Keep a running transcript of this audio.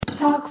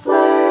Talk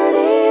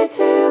flirty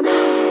to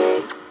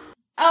me.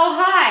 Oh,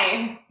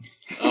 hi.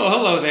 Oh,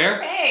 hello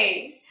there.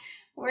 Hey.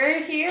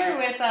 We're here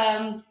with,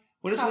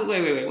 What is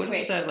wait. What is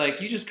with that,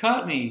 like, you just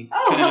caught me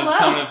Oh, kind hello. of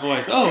tone of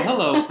voice? Oh,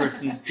 hello,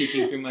 person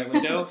peeking through my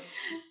window.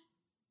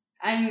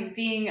 I'm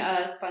being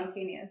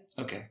spontaneous.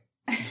 Okay.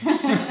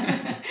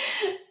 Oh,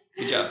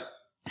 Good job.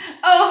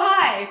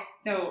 hi.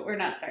 No, we're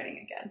not starting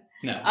again.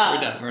 No,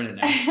 we're done. We're in it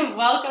now.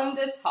 Welcome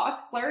to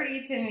Talk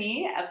Flirty to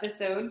Me,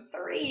 episode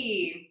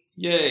 3.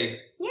 Yay.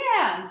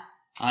 Yeah.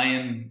 I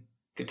am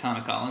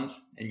Katana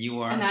Collins, and you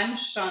are? And I'm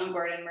Sean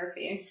Gordon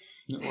Murphy.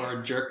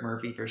 Or Jerk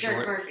Murphy for Jerk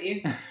short.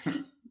 Murphy.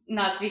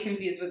 Not to be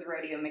confused with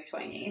Rodeo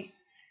McTwangy.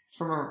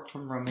 From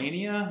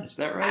Romania? Is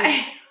that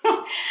right?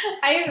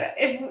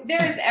 If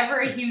there is ever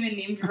a human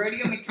named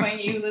Rodeo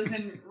McTwangy who lives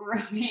in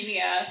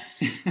Romania,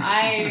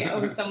 I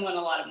owe someone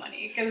a lot of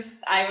money because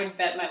I would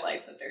bet my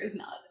life that there is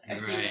not a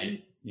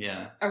human,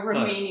 Yeah. a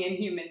Romanian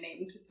human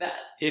named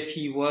that. If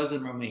he was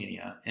in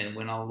Romania and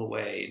went all the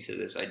way into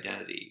this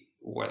identity,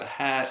 wore the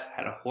hat,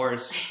 had a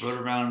horse,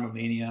 rode around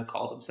Romania,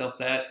 called himself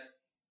that,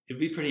 it'd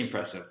be pretty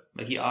impressive.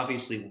 Like, he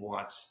obviously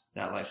wants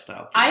that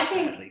lifestyle. I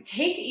think badly.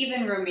 take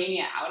even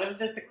Romania out of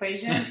this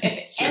equation. If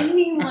It's true.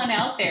 anyone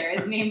out there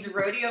is named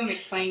Rodeo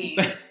McTwangy,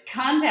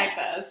 contact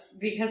us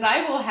because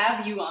I will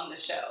have you on the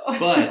show.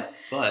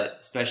 But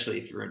especially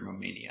if you're in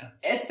Romania.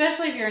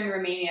 Especially if you're in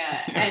Romania.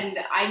 And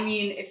I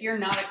mean, if you're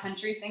not a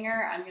country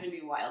singer, I'm going to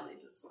be wildly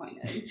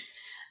disappointed.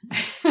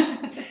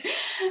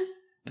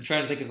 I'm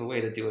trying to think of a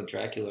way to do a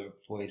Dracula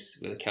voice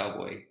with a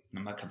cowboy, and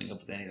I'm not coming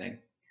up with anything.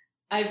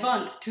 I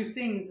want to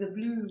sing the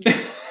blues.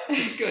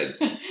 It's good.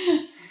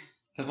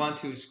 I want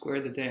to square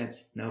the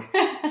dance. Nope.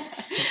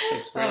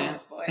 Like square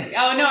dance? Boy.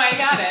 Oh, no, I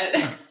got it.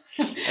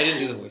 I didn't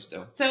do the voice,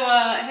 though. So,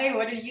 hey,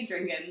 what are you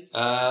drinking?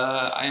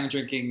 I am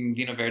drinking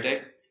Vinho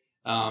Verde.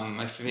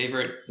 My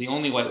favorite, the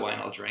only white wine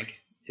I'll drink.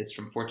 It's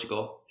from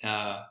Portugal.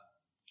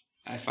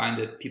 I find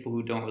that people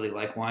who don't really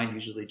like wine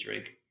usually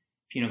drink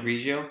Pinot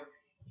Grigio.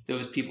 If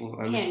those people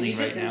are listening right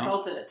now, you just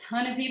insulted a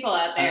ton of people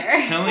out there.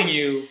 I'm telling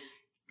you,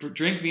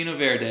 drink Vinho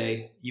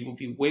Verde. You will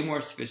be way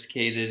more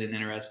sophisticated and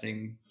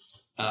interesting,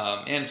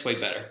 and it's way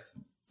better.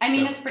 I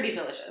mean, it's pretty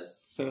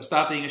delicious. So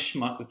stop being a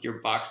schmuck with your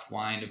boxed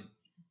wine of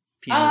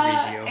Pinot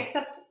Grigio.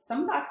 Except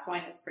some boxed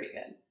wine is pretty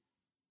good.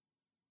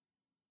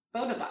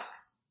 Boda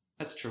Box.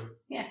 That's true.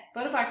 Yeah,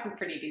 Boda Box is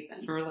pretty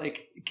decent. For,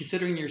 like,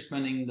 considering you're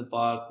spending the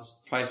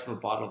price of a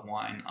bottle of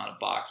wine on a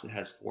box that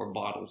has 4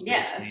 bottles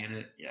basically in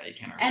it, yeah, you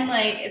can't. And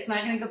like, it's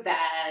not going to go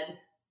bad.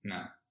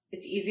 No.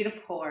 It's easy to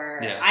pour.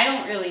 Yeah. I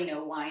don't really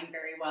know wine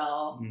very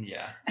well.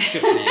 Yeah,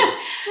 good for you.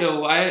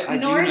 So I do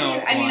know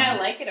wine. I mean, I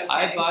like it okay.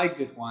 I buy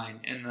good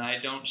wine, and I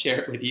don't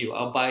share it with you.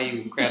 I'll buy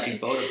you a crappy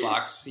Boda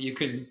Box so you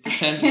can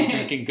pretend you're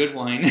drinking good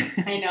wine.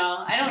 I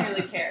know. I don't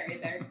really care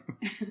either.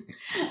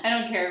 I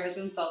don't care if it's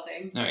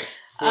insulting. All right.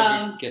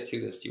 Before we get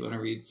to this, do you want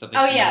to read something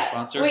from the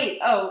sponsor?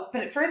 Wait.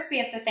 But first we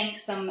have to thank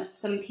some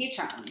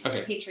patrons.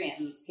 Okay.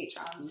 Patrons.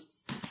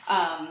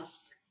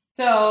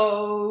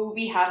 So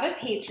we have a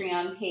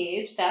Patreon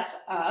page that's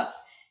up,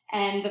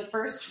 and the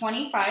first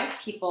 25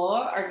 people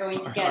are going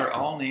to get... Are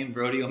all named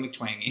Rodeo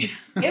McTwangy.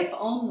 If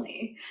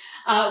only.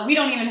 We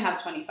don't even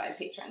have 25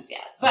 patrons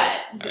yet.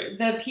 But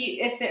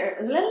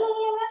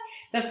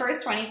the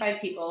first 25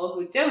 people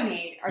who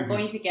donate are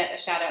going to get a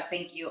shout-out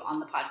thank you on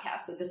the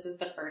podcast. So this is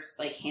the first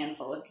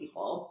handful of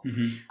people.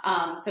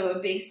 Mm-hmm. So a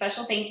big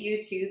special thank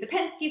you to the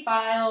Penske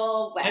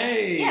File, Wes.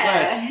 Hey,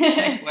 Wes.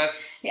 Thanks,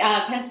 Wes.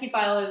 Penske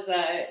File is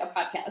a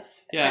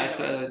podcast. Yeah, it's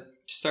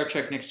Star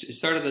Trek It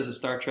started as a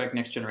Star Trek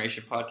Next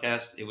Generation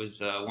podcast. It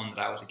was one that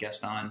I was a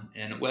guest on,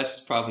 and Wes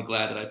is probably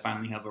glad that I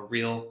finally have a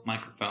real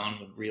microphone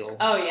with real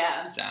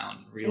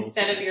sound,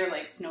 instead of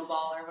your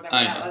snowball or whatever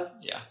that was.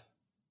 Yeah.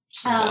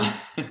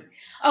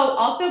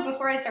 Also,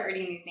 before I start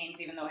reading these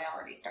names, even though I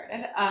already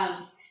started,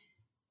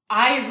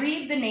 I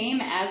read the name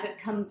as it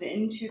comes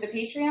into the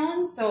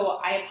Patreon,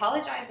 so I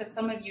apologize if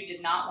some of you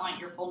did not want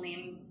your full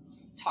names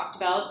talked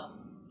about.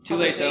 Too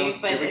late, though.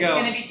 But it's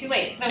going to be too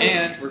late. So,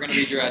 and we're going to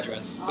read your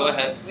address. Go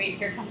ahead. Wait,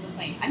 here comes a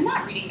plane. I'm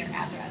not reading their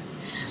address.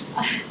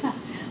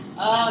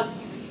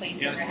 Stupid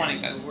planes. Yeah, it's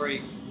funny. I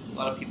worry. There's a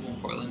lot of people in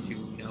Portland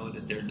who know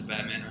that there's a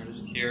Batman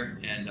artist here,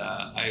 and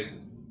I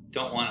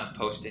don't want to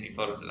post any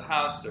photos of the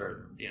house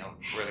or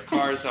where the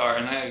cars are.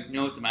 And I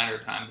know it's a matter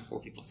of time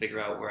before people figure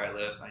out where I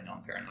live. I know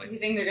I'm paranoid. You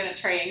think they're going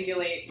to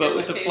triangulate? But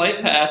with the flight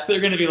path, they're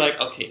going to be like,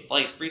 okay,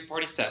 flight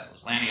 347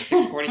 was landing at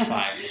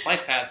 6:45. The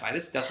flight path by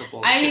this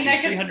decibel should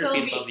be 300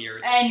 feet above the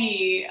earth.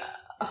 Any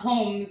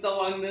homes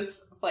along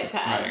this flight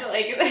path.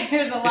 Right.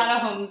 There's a lot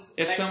of homes.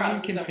 If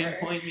someone can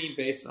pinpoint me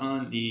based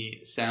on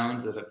the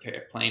sounds that a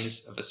plane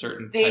is of a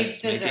certain type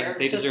is making,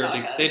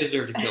 they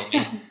deserve to kill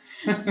me.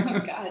 Oh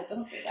God,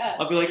 don't say that.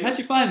 I'll be like, how'd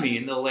you find me?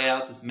 And they'll lay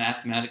out this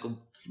mathematical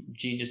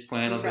genius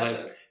plan. I'll be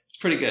like, it's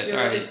pretty good. You're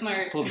all right, really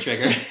smart. Pull the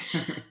trigger.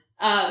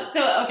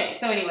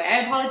 So anyway,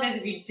 I apologize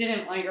if you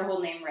didn't want your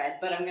whole name read,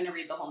 but I'm going to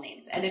read the whole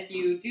names. And if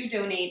you do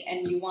donate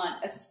and you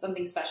want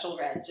something special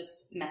read,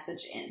 just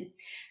message in.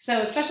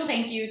 So special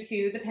thank you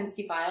to the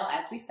Penske File,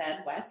 as we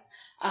said, Wes,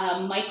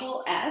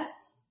 Michael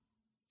S.,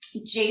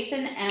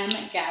 Jason M.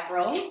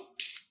 Gavril,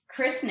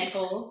 Chris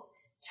Nichols,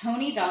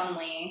 Tony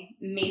Donnelly,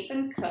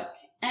 Mason Cook,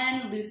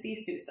 and Lucy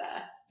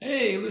Sousa.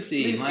 Hey,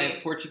 Lucy, Lucy. my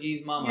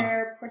Portuguese mama.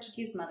 Your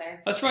Portuguese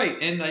mother. That's right.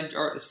 And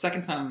the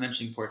second time I'm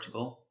mentioning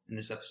Portugal in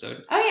this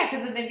episode. Oh, yeah,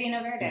 because of the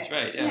Vino Verde. That's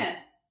right, yeah.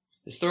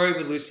 The story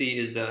with Lucy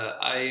is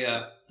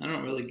I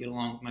don't really get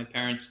along with my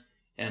parents,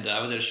 and I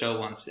was at a show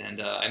once,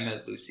 and I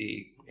met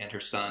Lucy and her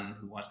son,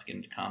 who wants to get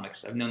into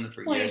comics. I've known them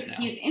for years now.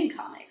 He's in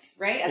comics,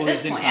 right? At Well,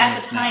 this he's in point, at the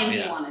comics now, time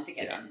yeah. he wanted to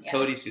get in. Yeah.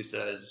 Cody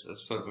Sousa is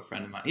sort of a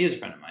friend of mine. He is a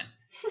friend of mine.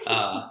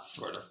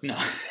 Sort of. No.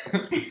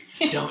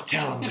 Don't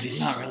tell him, but he's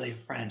not really a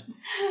friend.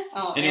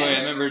 Oh, Anyway, man. I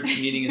remember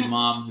meeting his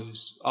mom,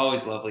 who's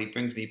always lovely.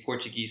 Brings me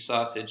Portuguese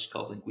sausage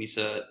called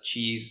linguiça,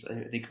 cheese. I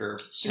think her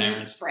She made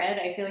parents. bread.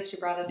 I feel like she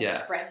brought us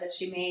Yeah. bread that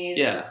she made.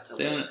 Yeah. It was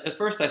Then, delicious. at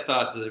first, I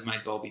thought that it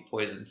might all be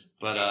poisoned,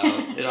 but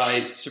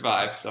I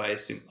survived, so I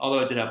assumed.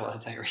 Although I did have a lot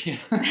of diarrhea.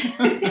 Oh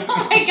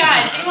my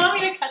god, do you want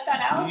me to cut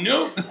that out?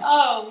 Nope.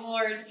 Oh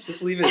lord.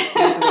 Just leave it the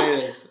way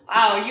it is.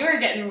 Wow, you are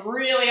getting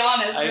really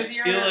honest I with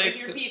your feel like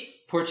peeps.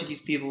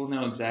 Portuguese people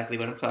know exactly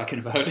what I'm talking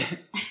about.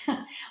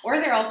 Or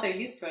they're also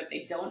used to it.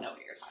 They don't know what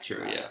you're It's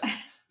talking true, about. yeah.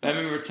 I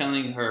remember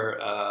telling her,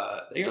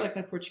 "You're like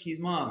my Portuguese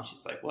mom."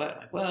 She's like, "What?" I'm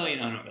like, well, I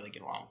don't really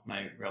get along with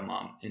my real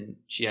mom. And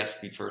she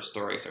asked me for a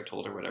story, so I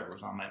told her whatever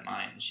was on my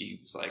mind. And she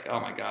was like,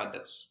 "Oh my god,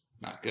 that's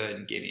not good,"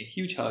 and gave me a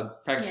huge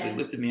hug, practically Yeah.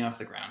 lifted me off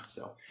the ground.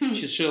 So Hmm.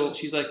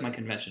 she's like my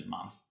convention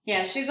mom.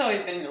 Yeah, she's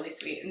always been really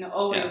sweet and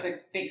always a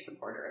big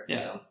supporter of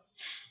Yeah.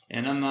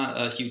 And I'm not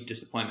a huge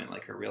disappointment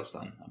like her real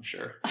son, I'm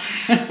sure.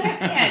 you.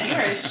 Yeah, you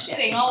are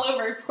shitting all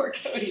over poor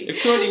Cody.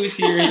 If Cody was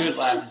here, he would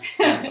laugh his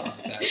ass off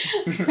at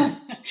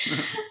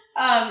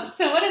that.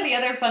 So one of the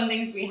other fun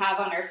things we have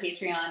on our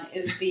Patreon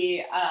is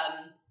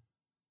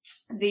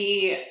what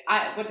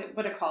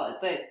do I call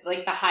it?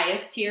 The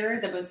highest tier,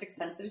 the most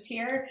expensive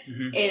tier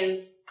Mhm.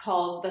 is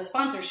called the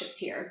sponsorship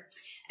tier.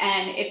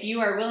 And if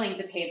you are willing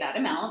to pay that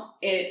amount,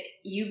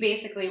 you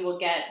basically will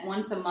get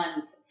once a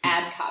month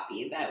ad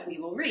copy that we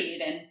will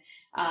read,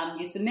 and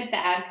you submit the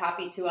ad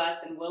copy to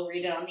us and we'll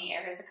read it on the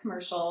air as a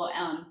commercial.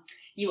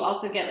 You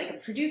also get like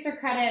a producer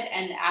credit,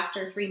 and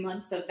after 3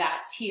 months of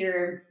that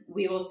tier,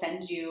 we will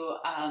send you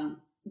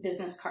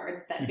business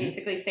cards that Mhm.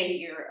 basically say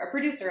you're a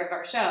producer of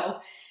our show.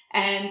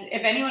 And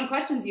if anyone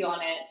questions you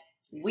on it,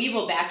 we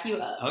will back you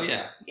up. Oh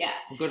yeah, Yeah.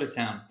 we'll go to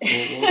town.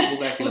 We'll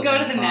back you We'll up go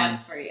to the on-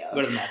 mats for you.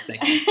 Go to the mats,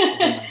 thank you.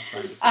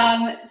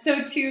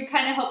 So to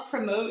kind of help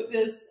promote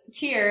this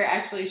tier,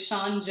 actually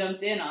Sean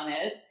jumped in on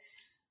it,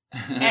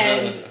 I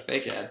wrote a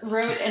fake ad.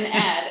 wrote an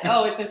ad.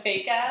 Oh, it's a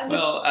fake ad?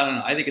 Well, I don't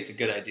know. I think it's a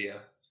good idea,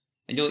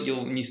 and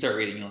you'll when you start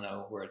reading, you'll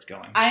know where it's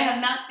going. I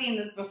have not seen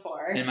this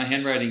before. And my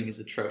handwriting is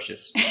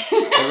atrocious.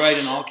 I write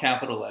in all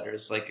capital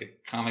letters, like a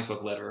comic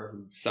book letterer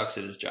who sucks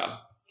at his job.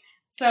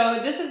 So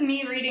this is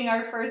me reading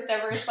our first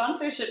ever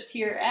sponsorship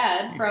tier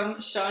ad from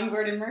Sean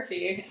Gordon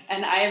Murphy,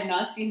 and I have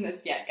not seen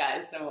this yet,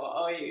 guys.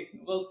 So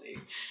we'll see.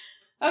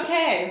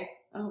 Okay.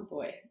 Oh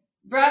boy.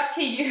 Brought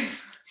to you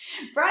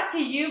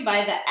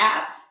by the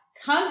app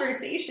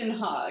Conversation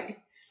Hog.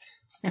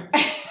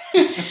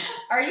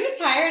 Are you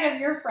tired of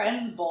your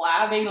friends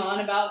blabbing on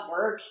about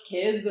work,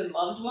 kids, and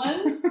loved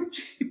ones?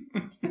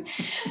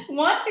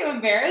 Want to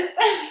embarrass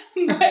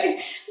them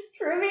by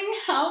proving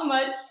how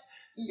much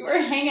your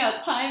hangout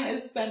time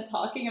is spent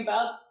talking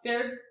about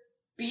their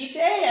BJ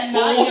and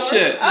not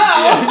Bullshit. yours?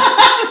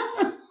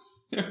 Oh!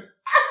 They're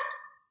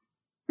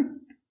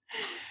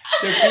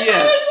I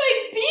BS. was like,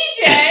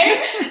 BJ?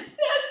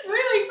 That's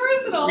really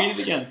personal. Read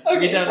it again. Okay,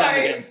 read that out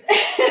sorry. again.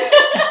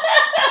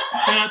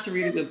 Try not to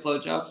read it with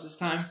blowjobs this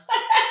time.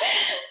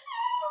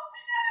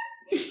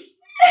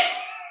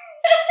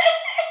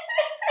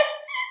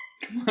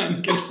 Come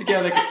on, get it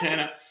together,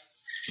 Katana.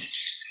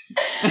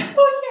 Okay.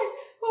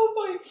 Oh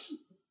boy.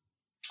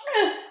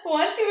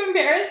 Want to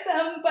embarrass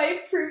them by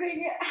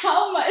proving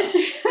how much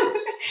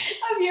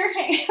of your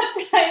hangout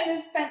time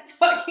is spent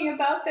talking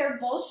about their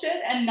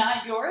bullshit and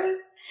not yours?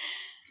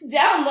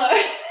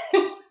 Download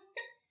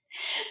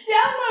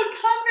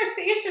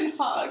Conversation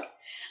Hog,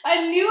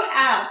 a new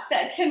app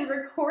that can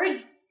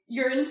record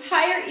your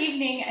entire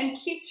evening and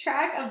keep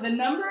track of the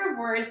number of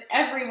words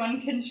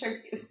everyone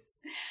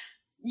contributes.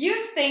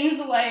 Use things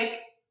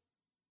like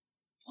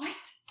what?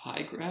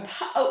 Pie grab?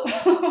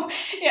 Oh,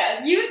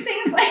 yeah. Use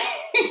things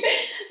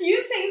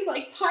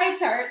like pie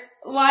charts,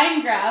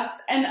 line graphs,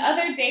 and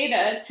other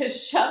data to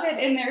shove it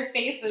in their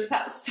faces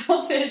how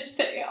selfish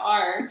they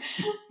are.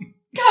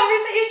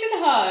 Conversation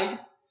Hog.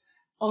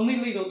 Only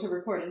legal to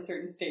record in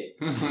certain states.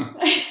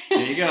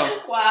 There you go.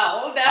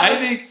 Wow, that I was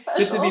think special.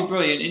 this would be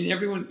brilliant, and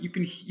everyone you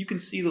can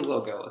see the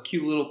logo, a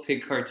cute little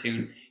pig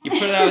cartoon. You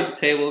put it out at the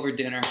table over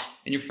dinner,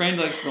 and your friend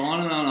likes to go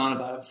on and on and on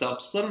about himself.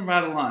 Just let him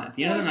rattle on. At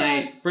the end of the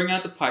Okay. night, bring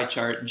out the pie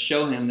chart and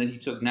show him that he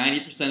took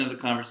 90% of the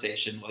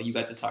conversation while you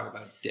got to talk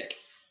about dick.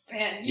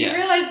 Man, you Yeah.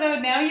 realize though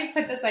now you've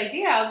put this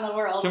idea out in the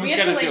world. Someone's we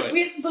have to gotta do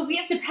it. but we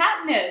have to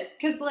patent it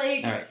because All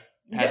right,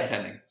 patent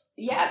pending.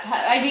 Yeah,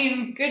 I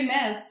mean,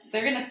 goodness,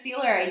 they're gonna steal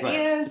our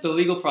idea. Right. But the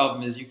legal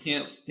problem is you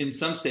can't. In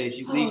some states,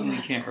 you legally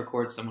Oh. can't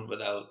record someone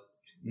without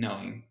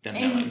knowing.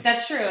 And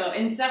that's true.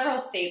 In several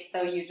states,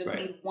 though, you just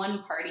Right. need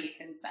one party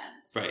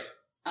consent. Right.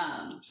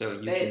 So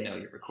you can know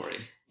you're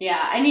recording.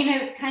 Yeah, I mean,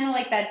 it's kind of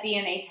like that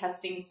DNA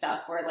testing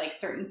stuff where, like,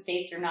 certain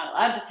states you're not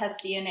allowed to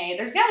test DNA.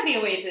 There's got to be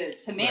a way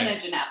to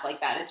manage an app like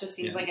that. It just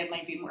seems like it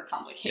might be more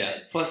complicated. Yeah.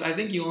 Plus, I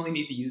think you only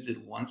need to use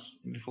it once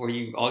before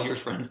all your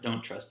friends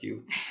don't trust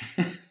you.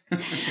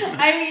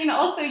 I mean,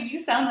 also, you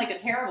sound like a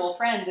terrible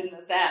friend in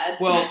this ad.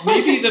 Well,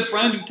 maybe the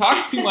friend who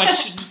talks too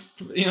much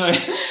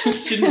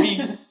shouldn't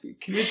be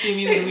convincing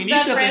me that we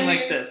need something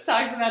like this.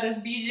 Talks about his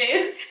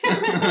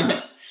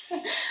BJs.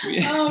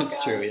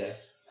 That's true, yeah.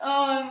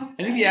 I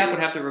think the app would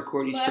have to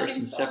record each Laughing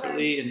person so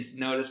separately and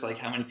notice like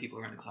how many people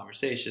are in the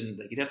conversation.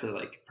 Like you'd have to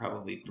like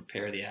probably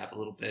prepare the app a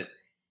little bit.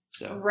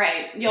 So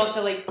Right. You'll have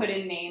to like put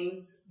in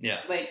names.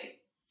 Yeah. Like,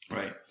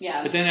 right.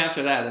 yeah. But then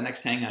after that, the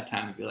next hangout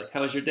time would be like,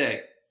 "How was your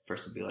day?"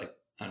 Person would be like,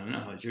 "I don't know.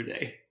 How was your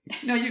day?"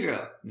 No, you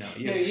go. No,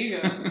 you. No,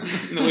 you go.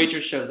 And the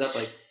waitress shows up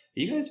like, "Are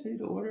you guys ready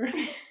to order?"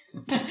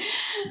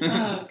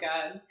 Oh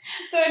god.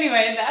 So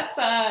anyway, that's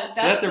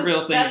that's a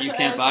real thing that you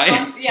can't buy.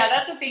 Yeah,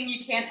 that's a thing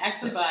you can't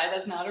actually buy.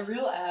 That's not a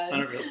real ad.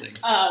 Not a real thing.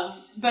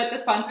 But the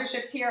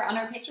sponsorship tier on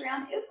our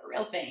Patreon is a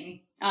real thing.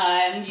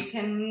 And you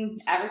can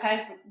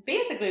advertise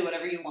basically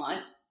whatever you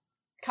want.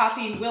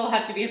 Copy will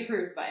have to be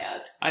approved by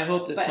us. I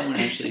hope that someone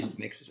actually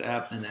makes this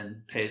app and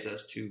then pays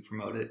us to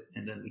promote it,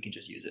 and then we can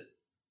just use it.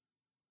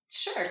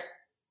 Sure.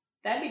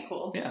 That'd be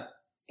cool. Yeah.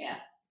 Yeah.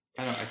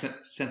 I don't know. I'm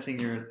sensing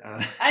your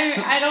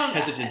I don't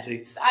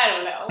hesitancy. I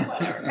don't know.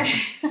 Whatever.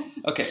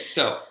 Okay,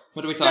 so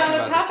what are we talking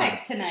about So the this time?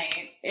 topic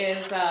tonight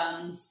is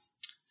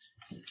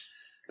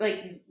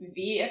like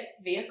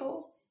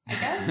vehicles, I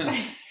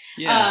guess.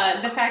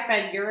 Yeah. The fact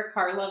that you're a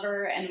car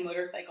lover and a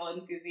motorcycle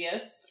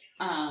enthusiast.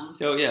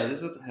 So yeah,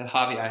 this is a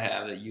hobby I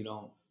have that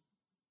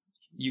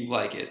you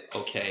like it,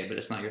 okay, but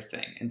it's not your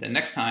thing. And then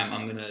next time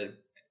I'm gonna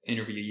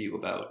interview you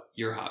about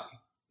your hobby,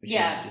 which you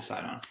have to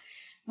decide on.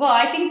 Well,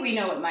 I think we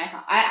know what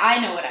I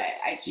know what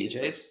I choose.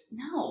 DJs?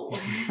 No.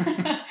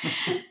 I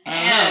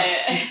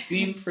don't know. You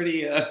seem pretty.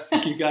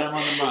 You got them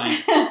on the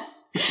mind.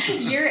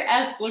 Your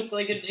S looked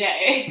like a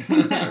J.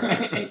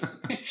 Right.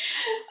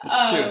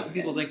 It's true. Some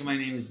people think my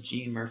name is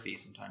Gene Murphy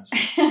sometimes.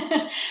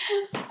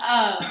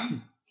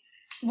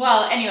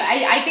 Well, anyway,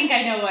 I think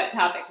I know what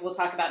topic we'll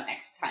talk about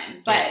next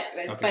time. But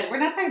but we're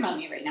not talking about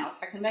me right now.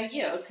 We're talking about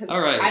you because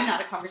I'm not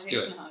a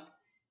conversation hog.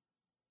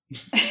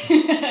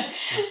 I'm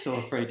so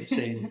afraid to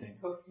say anything. I'm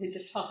so afraid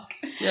to talk.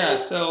 Yeah,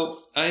 so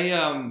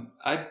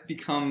I've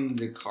become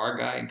the car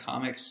guy in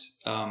comics.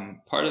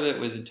 Part of it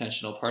was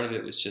intentional. Part of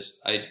it was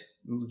just I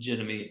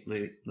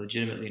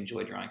legitimately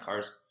enjoy drawing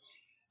cars.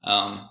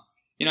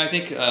 I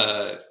think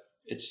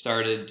it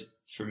started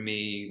for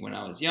me when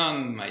I was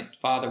young. My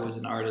father was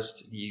an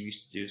artist. He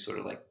used to do sort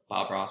of like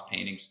Bob Ross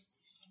paintings.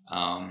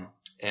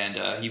 And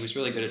he was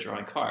really good at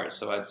drawing cars.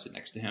 So I'd sit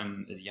next to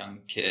him as a young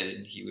kid,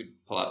 and he would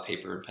pull out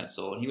paper and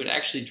pencil, and he would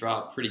actually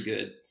draw pretty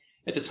good.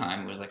 At the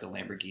time, it was like a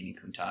Lamborghini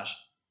Countach.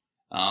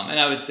 And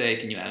I would say,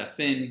 can you add a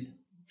fin?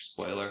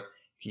 Spoiler.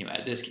 Can you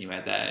add this? Can you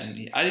add that?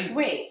 And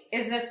Wait,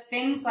 is a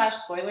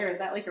fin/spoiler, is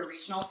that like a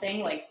regional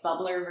thing, like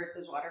bubbler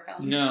versus water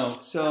fountain? No.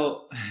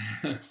 So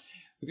we're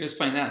going to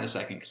explain that in a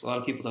second, because a lot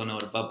of people don't know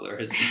what a bubbler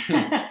is.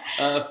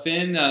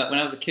 Fin, when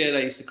I was a kid, I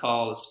used to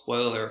call the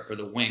spoiler or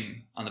the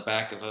wing on the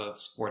back of a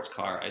sports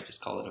car. I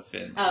just call it a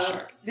fin. Oh,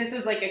 shark. This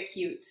is like a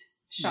cute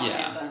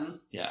Seanism.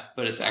 Yeah,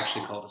 but it's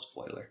actually called a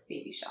spoiler.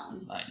 Baby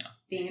Sean. I know.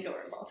 Being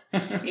adorable.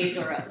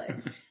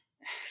 Adorable.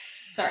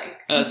 Sorry.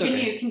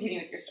 Okay.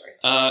 Continue with your story.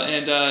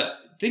 And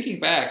thinking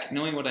back,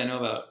 knowing what I know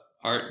about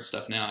art and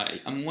stuff now,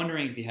 I'm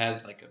wondering if he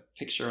had like a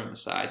picture on the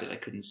side that I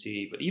couldn't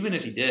see. But even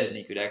if he did, and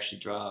he could actually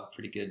draw a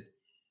pretty good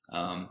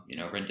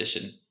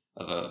rendition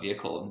of a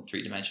vehicle in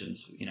 3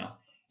 dimensions,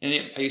 And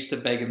I used to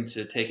beg him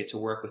to take it to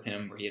work with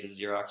him, where he had a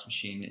Xerox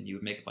machine, and he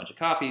would make a bunch of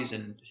copies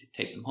and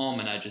take them home,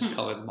 and I just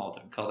color them all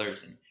different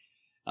colors. And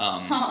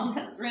oh,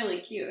 that's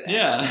really cute.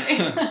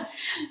 Yeah.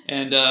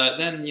 And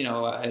then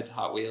I had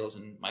Hot Wheels,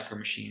 and Micro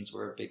Machines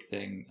were a big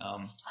thing.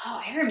 Oh,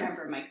 I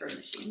remember Micro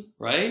Machines.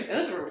 Right?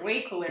 Those were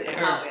way cooler than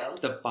Hot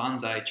Wheels. The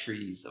bonsai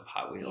trees of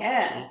Hot Wheels.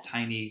 Yeah. Little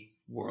tiny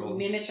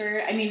worlds.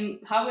 Miniature. I mean,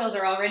 Hot Wheels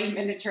are already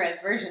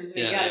miniaturized versions,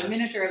 but you got a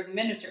miniature of the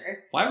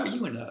miniature. Why were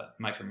you into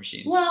Micro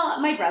Machines? Well,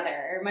 my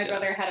brother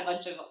had a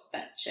bunch of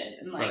that shit,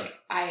 and Right.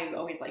 I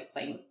always liked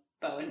playing with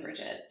Bo and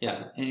Bridget. So.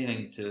 Yeah,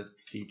 anything to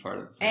be part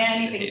of the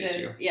family. Anything to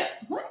you. Yeah.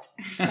 What?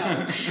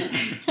 No.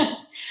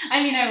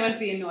 I mean, I was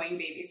the annoying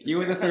baby sister. You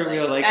were the third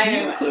wheel, like,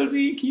 can you include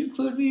me? Can you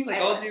include me? Like,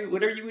 I'll do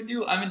whatever you would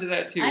do. I'm into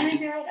that too. I'm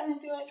into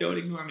it. Don't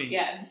ignore me.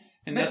 Yeah.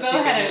 And but that's Bo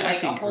had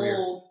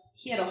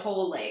he had a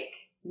whole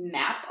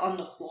map on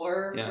the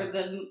floor for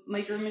the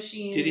Micro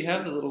Machine. Did he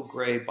have the little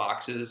gray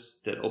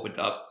boxes that opened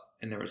up,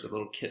 and there was a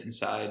little kit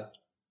inside,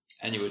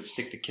 and you would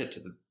stick the kit to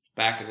the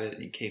back of it,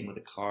 and it came with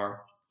a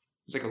car?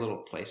 It was like a little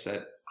play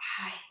set.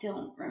 I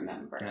don't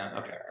remember. Yeah,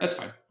 okay. That's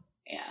fine.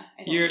 Yeah.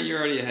 You're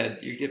already ahead.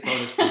 You get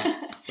bonus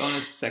points,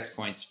 bonus sex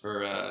points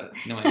for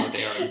knowing what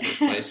they are in the first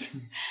place.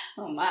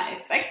 Oh my,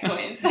 sex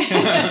points.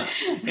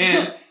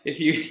 And if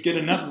you get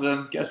enough of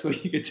them, guess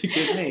what you get to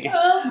give me?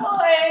 Oh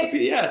boy.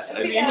 Yes.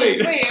 I mean,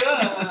 Yes, wait.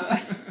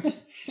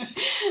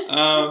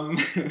 um.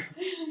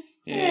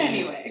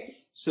 Anyway.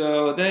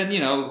 So then,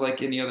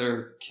 like any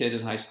other kid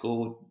in high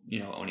school,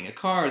 owning a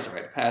car is a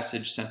rite of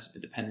passage, sense of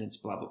independence,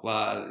 blah, blah,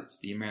 blah. It's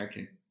the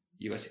American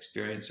U.S.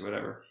 experience or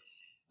whatever.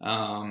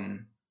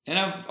 And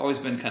I've always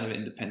been kind of an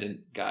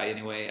independent guy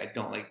anyway. I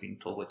don't like being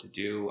told what to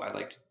do. I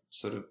like to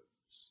sort of...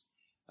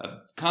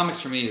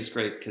 comics for me is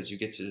great because you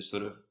get to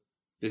sort of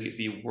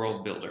be a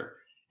world builder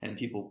and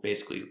people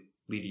basically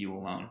leave you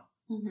alone.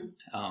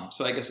 Mm-hmm.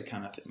 So I guess it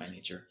kind of fit my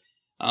nature.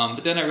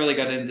 But then I really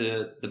got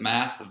into the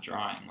math of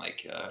drawing,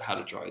 like how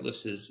to draw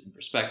ellipses in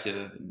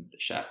perspective and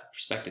the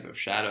perspective of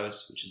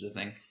shadows, which is a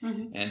thing.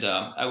 Mm-hmm. And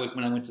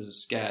when I went to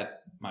SCAD,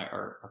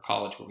 our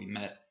college where we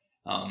met,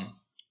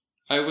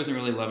 I wasn't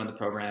really loving the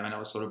program and I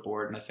was sort of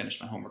bored and I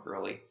finished my homework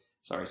early.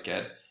 Sorry,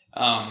 SCAD.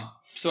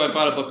 So I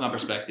bought a book on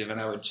perspective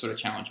and I would sort of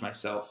challenge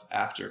myself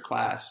after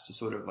class to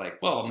sort of like,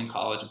 well, I'm in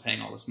college, I'm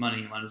paying all this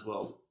money, might as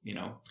well,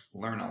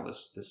 learn all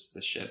this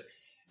shit.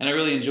 And I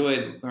really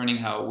enjoyed learning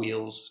how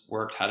wheels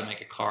worked, how to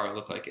make a car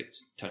look like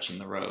it's touching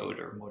the road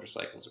or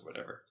motorcycles or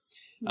whatever.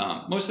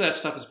 Most of that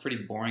stuff is pretty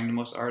boring to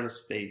most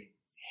artists. They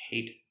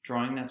hate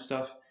drawing that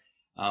stuff.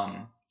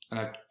 And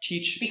I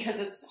teach...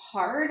 Because it's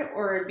hard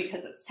or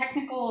because it's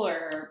technical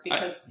or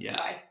because...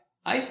 Why?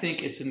 I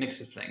think it's a mix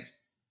of things.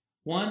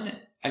 One,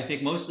 I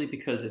think mostly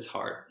because it's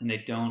hard and they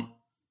don't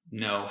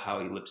know how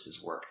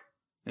ellipses work.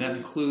 And that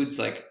includes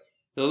the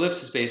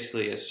ellipse is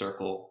basically a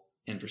circle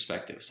in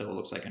perspective, so it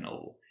looks like an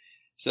oval.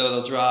 So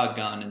they'll draw a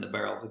gun and the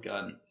barrel of the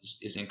gun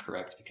is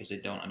incorrect because they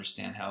don't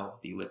understand how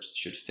the ellipse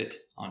should fit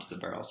onto the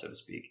barrel, so to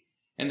speak.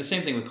 And the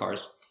same thing with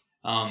cars.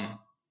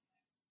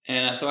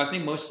 So I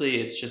think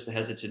mostly it's just a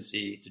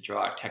hesitancy to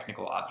draw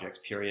technical objects,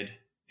 period.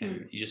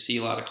 And you just see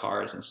a lot of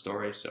cars in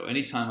stories. So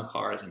anytime a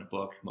car is in a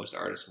book, most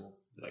artists will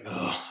be like, oh,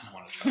 I don't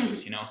want to try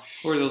this,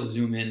 Or they'll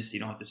zoom in so you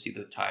don't have to see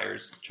the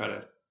tires, try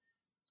to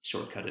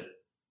shortcut it.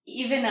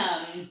 Even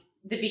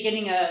the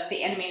beginning of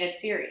the animated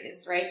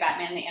series, right?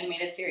 Batman, the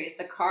animated series,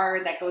 the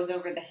car that goes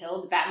over the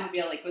hill, the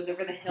Batmobile goes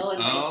over the hill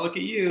and look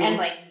at you. And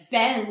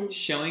bends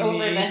showing over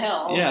me the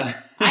hill.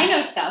 Yeah. I know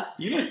stuff.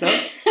 You know stuff.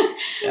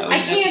 I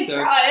can't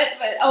draw it,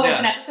 but it's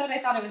an episode. I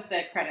thought it was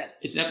the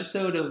credits. It's an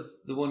episode of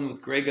the one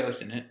with Grey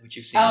Ghost in it, which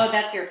you've seen. Oh,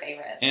 that's your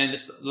favorite. And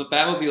the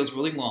Batmobile is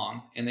really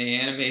long, and they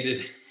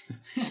animated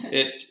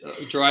it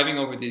driving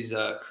over these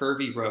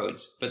curvy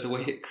roads. But the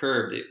way it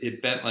curved,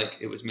 it bent like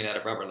it was made out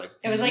of rubber.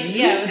 It was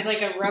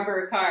like a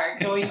rubber car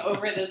going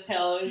over this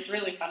hill. It was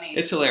really funny.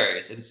 It's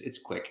hilarious. It's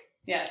quick.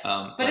 Yeah,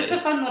 but it's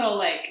a fun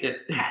little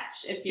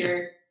catch if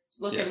you're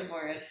looking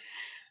for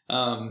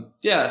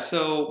it.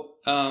 So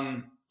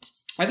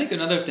I think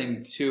another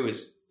thing too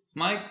is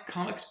my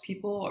comics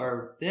people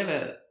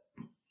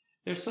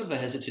there's sort of a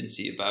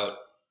hesitancy about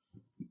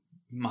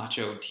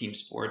macho team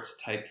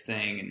sports type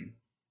thing and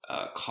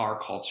car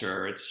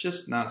culture. It's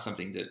just not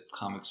something that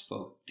comics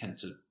folk tend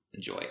to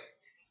enjoy.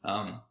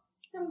 I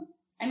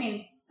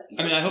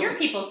hope your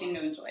people seem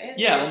to enjoy it.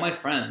 Yeah, well, my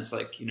friends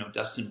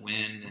Dustin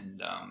Wynn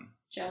and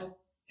Joe.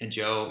 And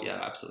Joe, yeah,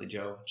 absolutely,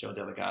 Joe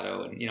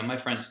Delgado, and my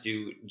friends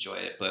do enjoy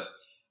it, but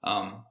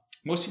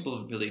most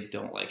people really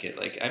don't like it.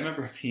 Like I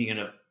remember being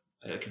at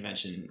a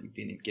convention,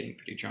 getting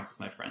pretty drunk with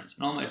my friends,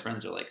 and all my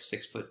friends are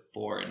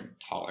 6'4" and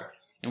taller.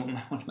 And one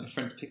of my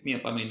friends picked me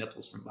up by my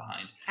nipples from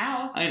behind.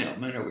 Ow! I know,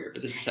 men are weird,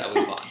 but this is how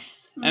we bond.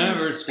 I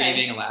remember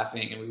screaming and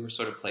laughing, and we were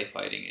sort of play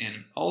fighting,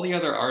 and all the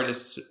other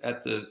artists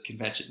at the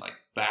convention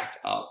backed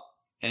up,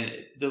 and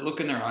the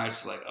look in their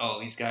eyes was oh,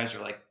 these guys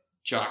are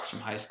jocks from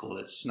high school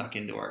that snuck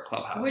into our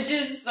clubhouse. Which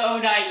is so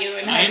not you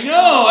in high school. I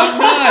know, I'm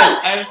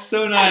not. I'm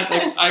so not.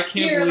 I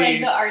can't You're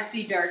believe. You're the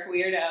artsy dark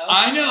weirdo.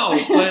 I know,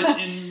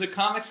 but in the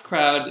comics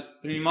crowd,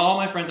 all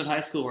my friends in high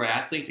school were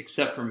athletes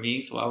except for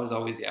me, so I was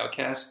always the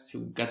outcast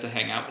who got to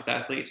hang out with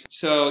athletes.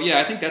 So yeah,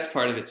 I think that's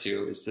part of it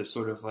too, is this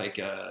sort of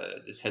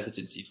this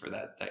hesitancy for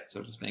that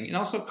sort of thing. And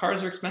also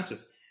cars are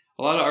expensive.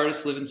 A lot of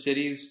artists live in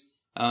cities.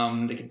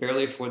 They can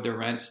barely afford their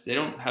rent. They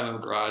don't have a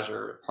garage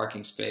or a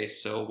parking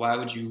space. So why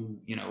would you,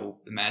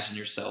 imagine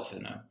yourself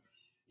in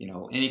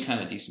any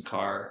kind of decent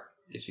car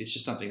if it's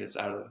just something that's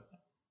out of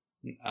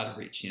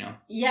reach,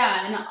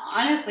 Yeah. And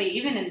honestly,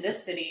 even in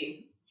this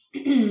city,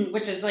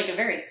 which is a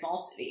very small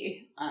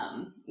city,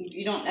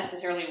 you don't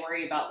necessarily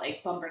worry about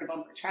bumper to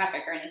bumper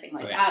traffic or anything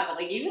like that.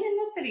 But even in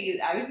this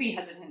city, I would be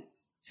hesitant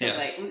to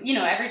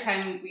every time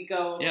we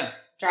go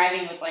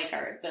driving with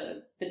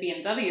the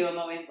BMW, I'm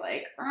always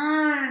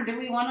do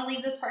we want to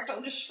leave this parked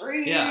on the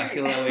street? Yeah, I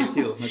feel that way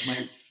too.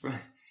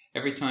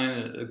 Every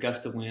time a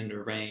gust of wind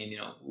or rain,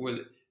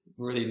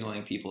 we're the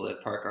annoying people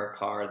that park our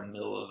car in the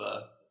middle of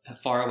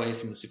far away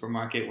from the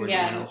supermarket where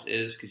Yeah. no one else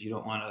is because you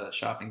don't want a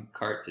shopping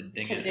cart to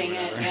ding to it ding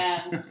or whatever.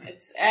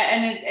 it,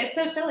 yeah. It's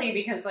so silly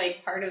because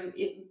like part of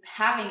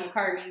having a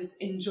car means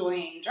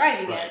enjoying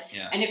driving Right, it.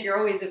 yeah. And if you're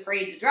always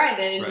afraid to drive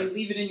it and you Right.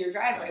 leave it in your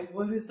driveway,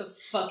 what is the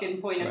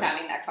fucking point of Right.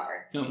 having that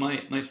car? No,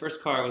 my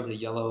first car was a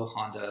yellow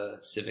Honda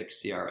Civic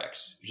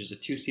CRX, which is a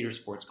 2-seater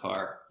sports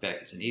car. In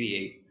fact, it's an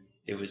 88.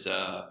 It was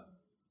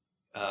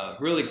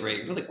really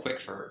great, really quick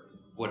for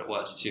what it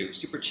was too.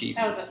 Super cheap.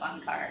 That was a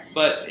fun car.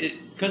 But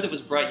because it was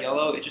bright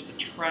yellow, it just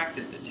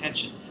attracted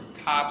attention from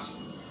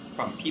cops,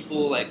 from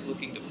people like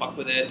looking to fuck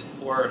with it,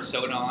 pour a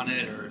soda on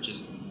it, or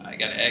just I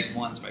got egged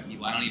once by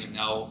people I don't even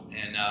know,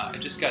 and I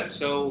just got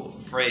so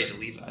afraid to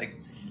leave. I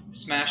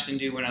smashed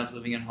into when I was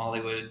living in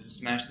Hollywood,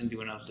 smashed into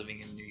when I was living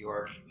in New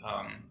York,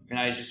 and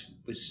I just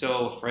was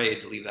so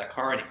afraid to leave that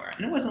car anywhere.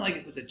 And it wasn't like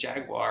it was a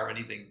Jaguar or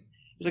anything.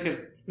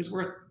 It was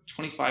worth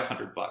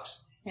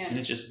 $2,500, Yeah. and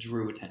it just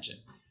drew attention.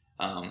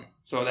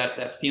 So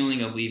that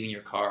feeling of leaving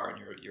your car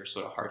and your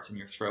sort of heart's in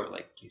your throat,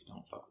 like, please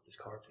don't fuck with this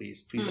car,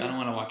 please. I don't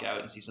want to walk out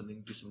and see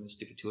something, do something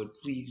stupid to it.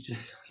 Please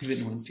leave it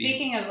in one piece.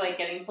 Speaking of like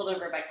getting pulled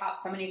over by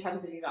cops, how many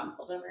times have you gotten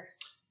pulled over?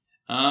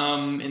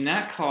 In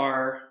that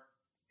car,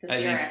 The I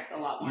think CRX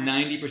a lot more.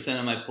 90%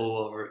 of my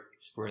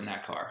pullovers were in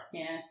that car.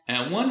 Yeah.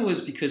 And one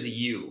was because of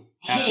you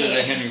after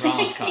the Henry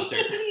Rollins concert.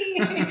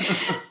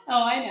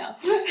 Oh, I know.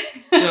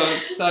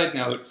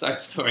 So, side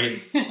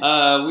story. We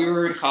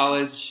were in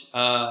college.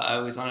 I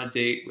was on a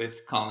date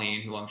with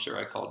Colleen, who I'm sure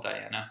I called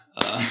Diana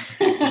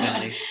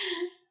accidentally.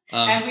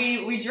 And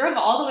we drove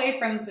all the way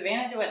from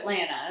Savannah to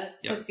Atlanta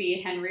to Yep.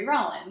 see Henry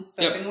Rollins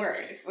spoken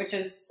word, which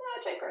is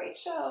such a great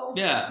show.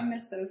 Yeah. I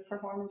miss those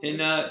performances.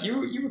 And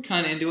you were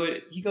kind of into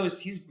it. He's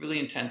a really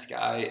intense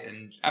guy,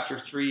 and after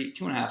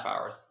 2.5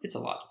 hours, it's a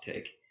lot to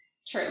take.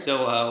 True.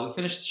 So we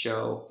finished the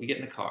show. We get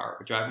in the car.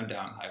 We're driving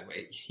down the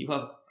highway. You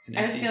have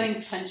I was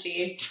feeling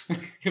punchy.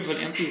 you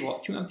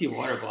have two empty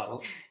water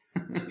bottles.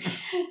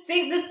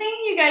 The thing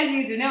you guys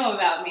need to know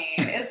about me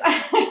is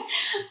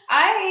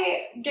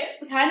I get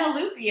kind of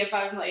loopy if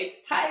I'm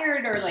like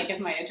tired or like if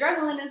my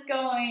adrenaline is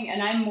going,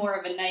 and I'm more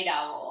of a night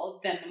owl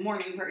than the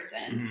morning person.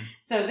 Mhm.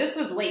 So this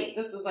was late.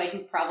 This was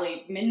like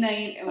probably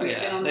midnight, and Oh, we've yeah.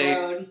 been on the Late.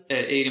 road.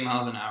 At 80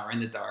 miles an hour in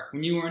the dark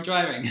when you weren't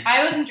driving.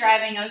 I wasn't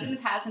driving. I was in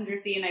the passenger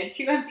seat, and I had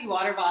 2 empty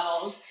water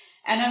bottles.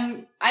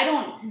 And I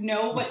don't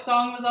know what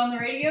song was on the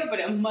radio, but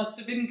it must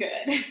have been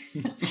good.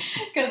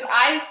 Because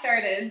I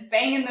started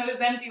banging those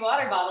empty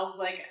water bottles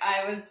like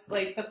I was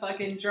like the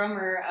fucking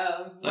drummer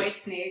of Like,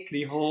 Whitesnake.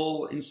 The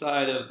whole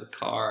inside of the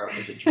car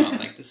was a drum.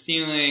 Like the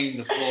ceiling,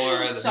 the floor,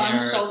 the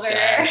Sean's mirror, shoulder. the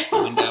dash, the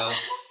window.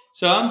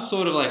 So I'm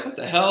sort of like, what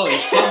the hell?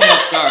 It's caught me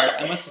off guard.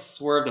 I must have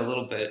swerved a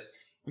little bit.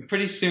 And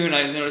pretty soon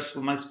I noticed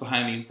the lights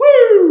behind me.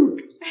 Woo!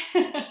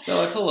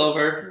 So I pull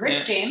over.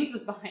 Rick James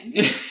was behind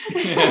me.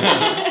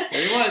 There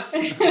he was.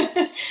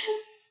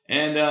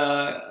 And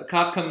a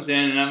cop comes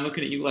in, and I'm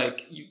looking at you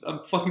like,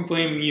 I'm fucking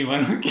blaming you.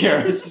 I don't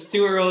care. This is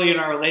too early in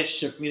our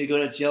relationship for me to go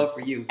to jail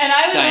for you. And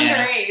I was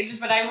Diana. underage,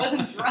 but I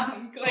wasn't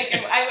drunk. Like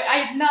I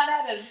had not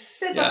had a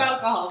sip Yeah. of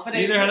alcohol, but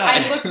Neither had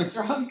I. I looked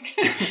drunk.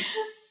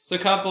 So a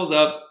cop pulls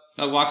up,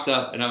 walks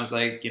up, and I was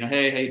like,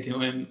 hey, how you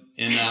doing?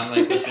 And I'm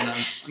like, listen,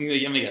 I'm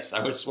gonna guess.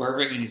 I was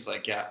swerving, and he's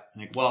like, yeah.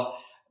 I'm like, well,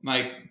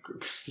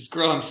 this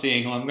girl I'm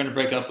seeing, who I'm gonna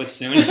break up with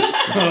soon,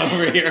 this girl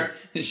over here,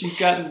 and she's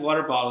got these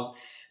water bottles.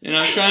 And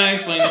I was trying to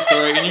explain the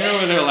story, and you're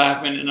over there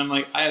laughing, and I'm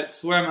like, I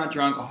swear I'm not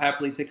drunk. I'll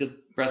happily take a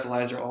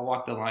breathalyzer. I'll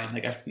walk the line.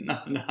 Like, I have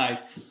nothing to hide.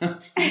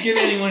 You give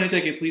anyone a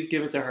ticket, please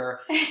give it to her.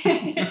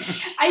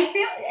 I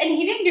feel, and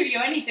he didn't give you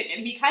any ticket.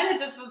 He kind of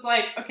just was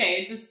like,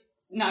 okay, just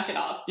knock it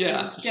off.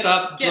 Yeah, just Get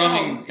stop get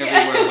drumming home.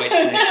 everywhere,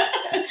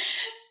 Whitesnake.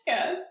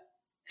 Yeah.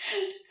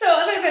 So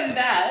other than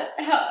that,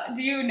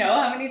 do you know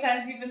how many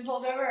times you've been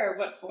pulled over, or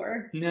what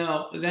for?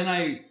 No,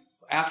 then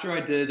after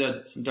I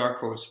did some dark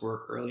horse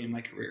work early in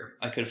my career,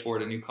 I could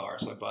afford a new car,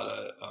 so I bought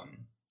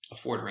a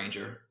Ford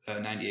Ranger, a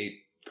 98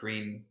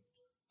 green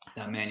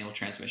manual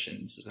transmission.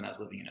 This is when I was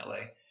living in LA.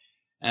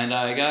 And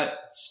I got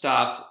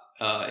stopped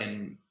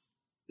in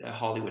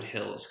Hollywood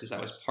Hills because I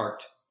was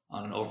parked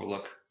on an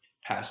overlook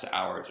past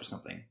hours or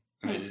something.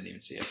 And I didn't even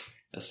see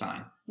a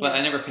sign. But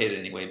I never paid it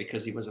anyway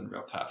because he wasn't a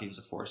real cop. He was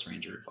a forest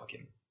ranger. Fuck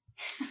him.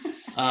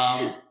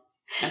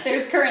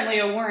 There's currently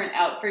a warrant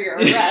out for your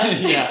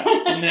arrest. Yeah,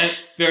 and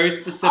that's very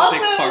specific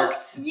Also, park.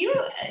 you,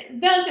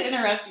 not to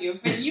interrupt you,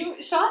 but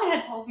Sean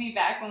had told me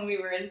back when we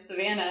were in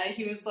Savannah,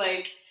 he was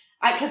like,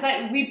 because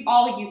we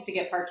all used to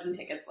get parking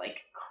tickets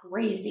like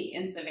crazy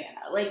in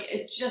Savannah. Like,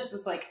 it just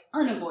was like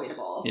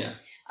unavoidable. Yeah.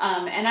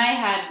 And I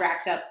had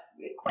racked up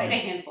quite a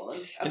handful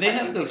of And they have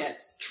parking those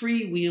tickets.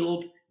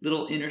 3-wheeled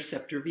little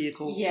interceptor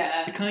vehicles.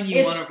 Yeah. The kind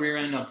you want It's- to rear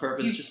end on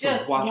purpose, you just to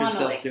just watch wanna,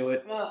 yourself like, do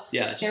it. Ugh,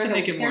 Yeah, just they're to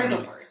make it more They're the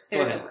annoying. worst. Go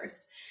They're the ahead.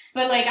 worst.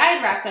 But like, I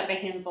had racked up a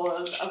handful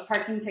of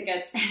parking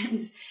tickets,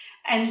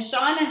 and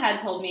Sean had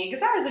told me,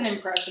 because I was an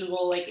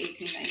impressionable like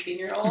 18,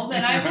 19-year-old,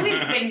 and I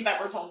believed things that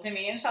were told to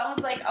me, and Sean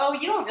was like, oh,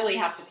 you don't really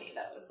have to pay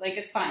those. Like,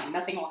 it's fine.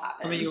 Nothing will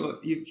happen. I mean,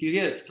 if you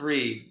get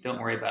 3, don't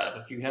worry about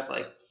it. If you have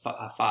like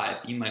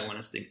 5, you might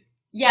want to think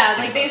Yeah,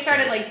 think like they about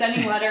started it. like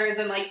sending letters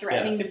and like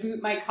threatening to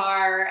boot my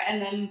car,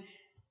 and then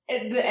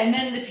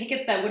the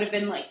tickets that would have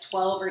been like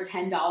 $12 or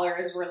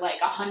 $10 were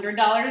like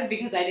 $100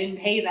 because I didn't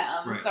pay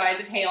them. Right. So I had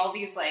to pay all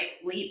these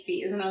like late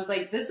fees, and I was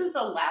like, "This is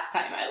the last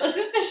time I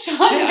listened to Sean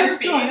Yeah, I Murphy."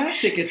 still have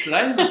tickets that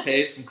I didn't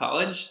pay from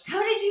college.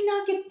 How did you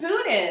not get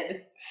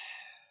booted?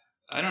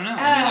 I don't know. I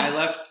mean, I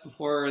left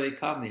before they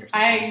caught me or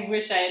something. I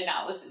wish I had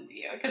not listened to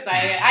you because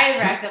I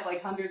racked up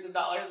like hundreds of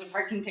dollars in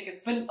parking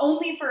tickets, but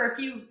only for a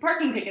few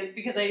parking tickets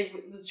because I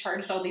was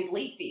charged all these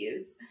late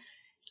fees.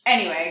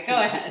 Anyway, go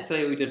I'll ahead. tell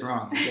you what we did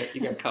wrong.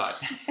 You got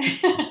caught.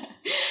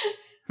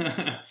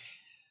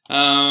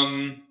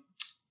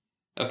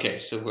 Okay,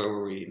 so where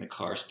were we in the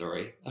car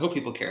story? I hope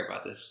people care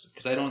about this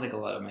because I don't think a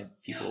lot of my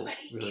people Nobody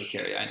really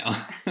care. I know.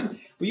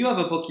 Well, you have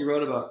a book you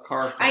wrote about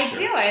car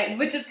culture. I do,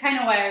 which is kind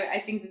of why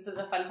I think this is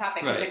a fun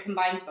topic because Right. it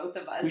combines both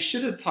of us. We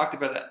should have talked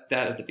about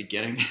that at the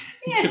beginning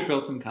Yeah. to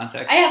build some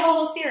context. I have a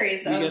whole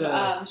series You of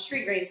gotta-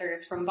 street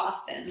racers from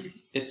Boston.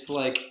 It's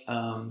like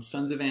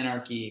Sons of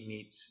Anarchy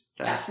meets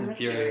Fast and the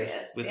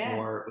Furious with yeah.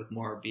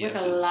 more BSs. With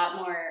a lot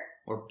more.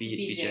 or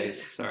BJs. BJs.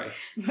 Sorry,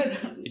 With,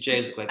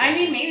 BJs look like. I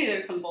mean, S's. maybe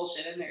there's some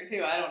bullshit in there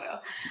too. I don't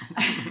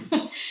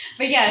know.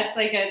 But yeah, it's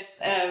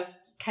a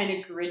kind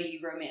of gritty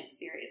romance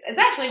series. It's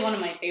actually one of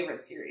my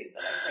favorite series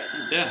that I've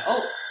written. Yeah.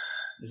 Oh,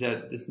 Is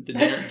that the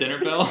dinner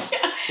bell?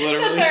 yeah.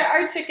 Literally. That's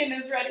our chicken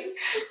is ready.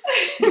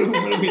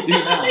 What do we do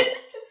now?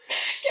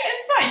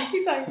 It's fine.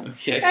 Keep talking.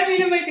 Okay. I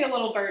mean, it might be a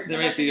little burnt. There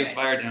but might that's be okay. a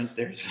fire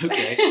downstairs.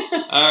 Okay.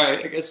 All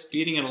right. I guess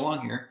speeding it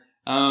along here.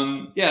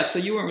 Yeah. So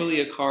you weren't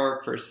really a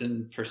car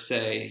person per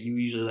se. You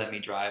usually let me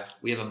drive.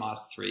 We have a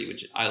Mazda 3,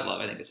 which I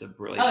love. I think it's a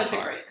brilliant Oh, it's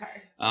car. a great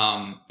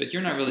car. But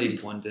you're not really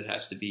one that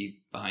has to be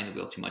behind the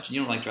wheel too much, and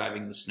you don't like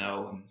driving in the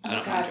snow. And I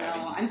don't mind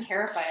driving. No, I'm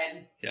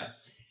terrified.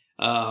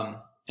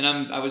 And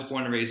I was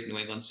born and raised in New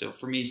England, so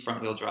for me,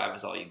 front wheel drive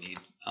is all you need.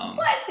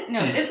 What?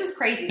 No, this is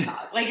crazy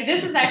talk. Like,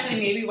 this is actually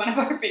maybe one of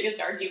our biggest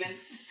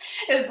arguments.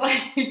 It's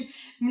like,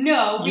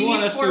 no, You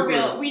want a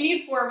Subaru. We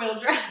need 4-wheel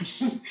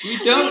drive. You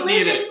don't we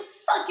need live it. in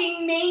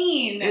fucking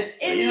Maine. It's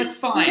It's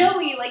fine.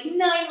 snowy like 9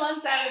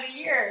 months out of the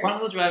year. Front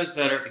wheel drive is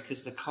better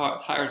because the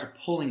tires are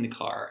pulling the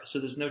car, so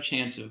there's no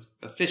chance of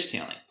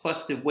fishtailing.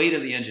 Plus, the weight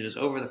of the engine is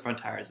over the front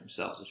tires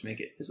themselves, which make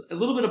it a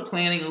little bit of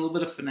planning, a little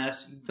bit of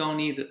finesse. You don't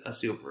need a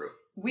Subaru.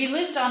 We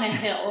lived on a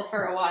hill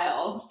for a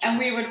while, and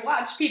we would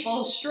watch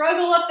people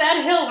struggle up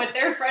that hill with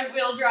their front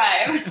wheel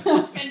drive.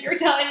 And you're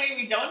telling me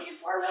we don't need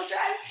 4-wheel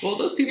drive? Well,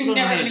 those people You're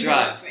don't know never how to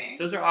gonna drive. convince me.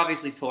 Those are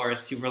obviously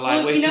tourists who rely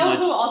Well, way you too know much.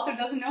 who also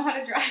doesn't know how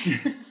to drive?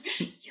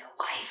 Your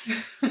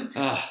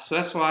wife. So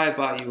that's why I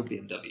bought you a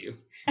BMW.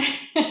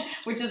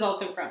 Which is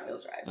also front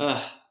wheel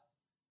drive.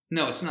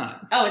 No, it's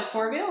not. Oh, it's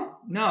 4-wheel?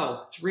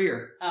 No, it's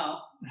rear.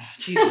 Oh.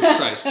 Jesus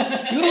Christ. You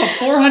have a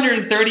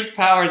 430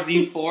 power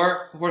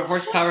Z4,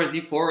 horsepower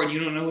Z4, and you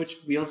don't know which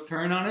wheels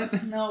turn on it?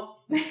 Nope.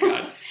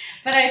 God.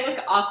 But I look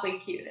awfully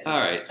cute in it. All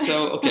right,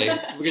 so, okay,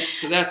 we'll get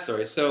to that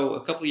story. So, a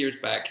couple of years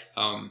back,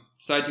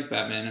 so I do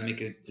Batman. I make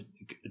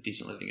a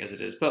decent living as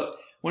it is. But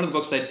one of the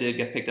books I did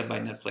get picked up by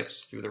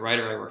Netflix through the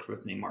writer I worked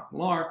with named Mark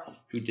Millar,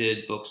 who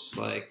did books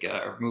like,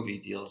 or movie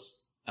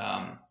deals.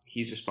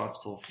 He's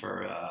responsible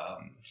for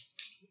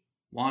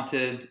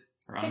Wanted,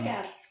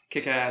 Kick-Ass.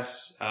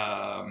 Kick-Ass,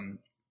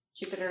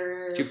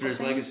 Jupiter's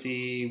something.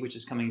 Legacy, which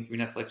is coming through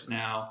Netflix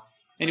now.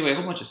 Anyway, a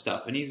whole bunch of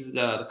stuff. And he's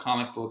the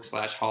comic book /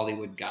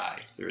 Hollywood guy,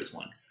 if there is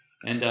one.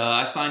 And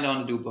I signed on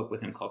to do a book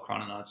with him called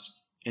Chrononauts.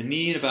 And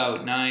me and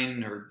about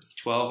 9 or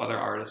 12 other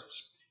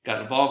artists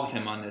got involved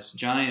with him on this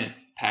giant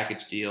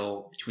package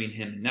deal between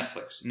him and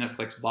Netflix.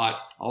 Netflix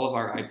bought all of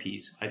our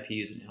IPs. IP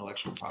is an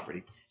intellectual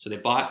property. So they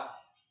bought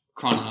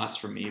Chrononauts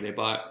from me. They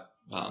bought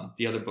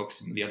the other books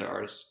from the other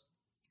artists.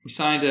 We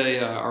signed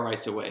our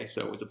rights away,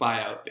 so it was a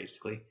buyout,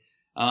 basically.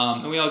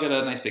 And we all got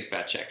a nice big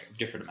fat check of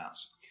different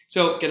amounts.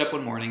 So get up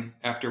one morning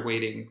after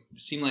waiting, it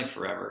seemed like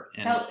forever,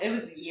 and Hell, it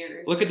was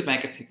years. look at the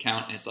bank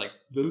account, and it's like,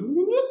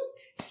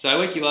 so I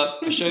wake you up,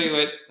 I show you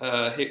it,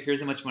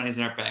 here's how much money's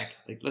in our bank.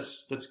 Like,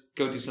 let's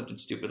go do something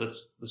stupid.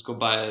 Let's go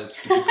buy a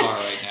stupid car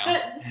right now.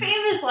 The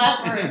famous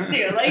last words,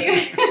 too.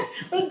 Like,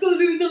 let's go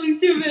do something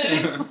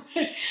stupid.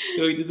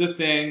 So we did the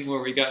thing where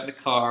we got in the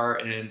car,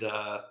 and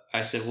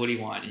I said, what do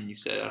you want? And you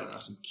said, I don't know,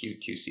 some cute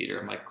 2-seater.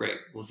 I'm like, great,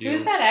 we'll do.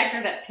 Who's that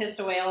actor that pissed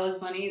away all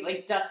his money?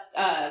 Like,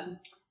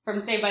 from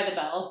Saved by the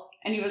Bell.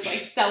 And he was, like,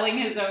 selling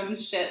his own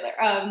shit.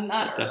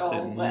 Not Dustin,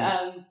 Earl,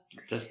 but...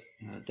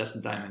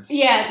 Dustin Diamond.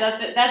 Yeah,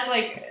 Dustin. That's,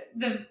 like,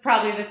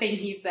 probably the thing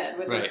he said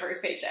with his Right.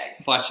 first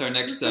paycheck. Watch our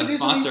next Let's do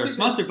something sponsor. stupid.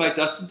 Sponsored by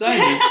Dustin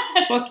Diamond.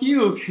 Fuck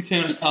you,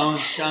 Taylor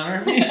Collins, John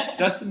Murphy.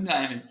 Dustin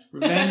Diamond.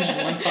 Revenge,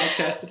 one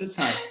podcast at a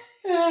time.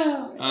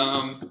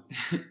 Oh,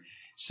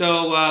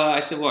 So I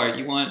said, well, all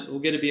right, we'll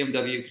get a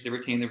BMW because they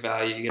retain their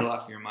value. You get a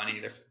lot for your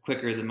money. They're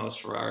quicker than most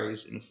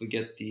Ferraris. And if we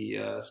get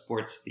the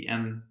sports, the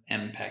M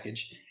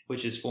package,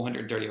 which is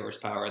 430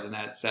 horsepower, then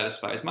that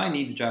satisfies my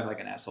need to drive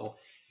like an asshole.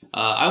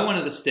 I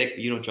wanted a stick, but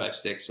you don't drive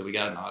stick, so we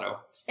got an auto.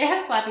 It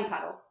has flappy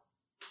paddles.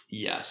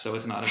 Yeah, so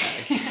it's an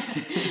automatic.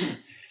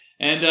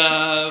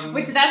 And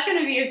Which that's going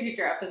to be a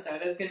future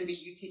episode. Is going to be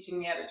you teaching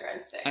me how to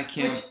drive stick. I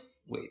can't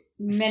wait.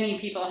 Many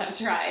people have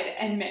tried,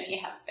 and many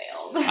have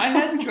failed. I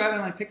had to drive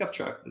on my pickup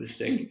truck with a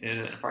stick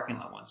in a parking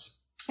lot once.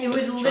 It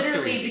was But trucks are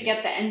literally easy. to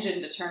get the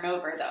engine to turn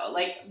over, though.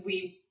 Like,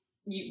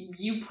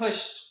 you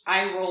pushed,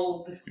 I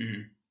rolled,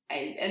 Mhm.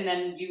 and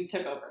then you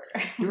took over.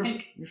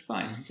 You're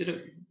fine.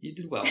 You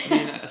did well. I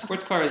mean, a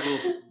sports car is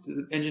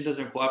the engine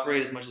doesn't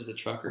cooperate as much as a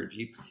truck or a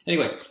Jeep.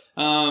 Anyway,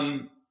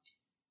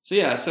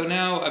 so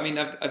now, I mean,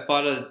 I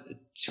bought a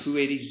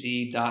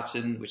 280Z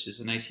Datsun, which is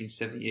a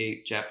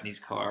 1978 Japanese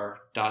car.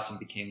 Datsun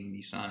became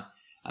Nissan.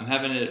 I'm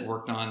having it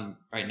worked on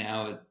right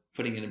now,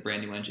 putting in a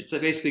brand new engine. It's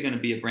basically going to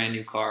be a brand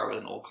new car with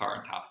an old car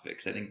on top of it,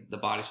 because I think the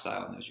body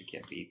style and those you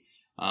can't beat.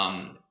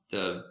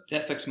 The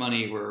FX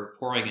money we're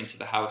pouring into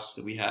the house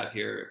that we have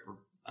here.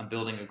 I'm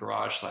building a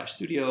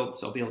garage/studio,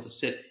 so I'll be able to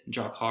sit and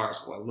draw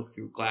cars while I look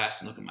through glass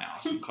and look at my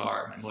awesome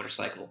car, my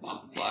motorcycle, blah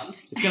blah blah.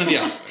 It's gonna be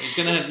awesome. It's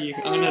gonna be.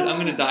 I'm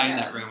gonna die in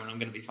that room, and I'm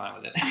gonna be fine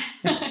with it.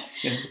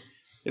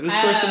 If this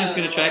person is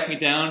gonna track me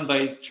down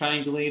by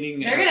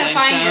triangulating, they're gonna playing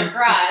find sounds,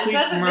 your garage. just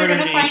please They're murder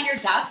gonna me. find your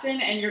Datsun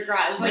and your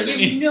garage. Like, Murder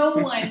you have me. no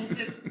one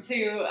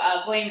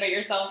to blame but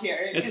yourself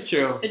here. It's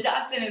true. The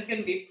Datsun is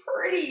gonna be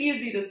pretty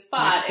easy to Let's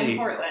spot see. in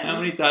Portland. How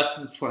many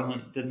Datsuns in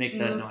Portland that make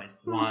that noise?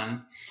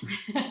 One.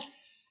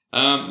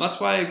 That's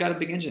why I got a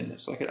big engine in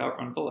this, so I could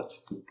outrun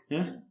bullets.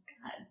 Yeah? God.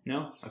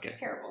 No? Okay. It's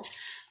terrible.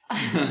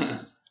 I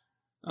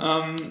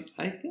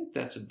think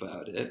that's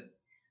about it.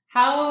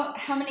 How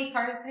many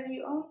cars have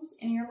you owned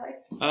in your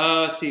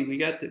life? See, we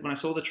got when I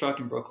sold the truck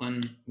in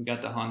Brooklyn, we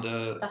got the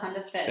Honda. The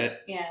Honda Fit.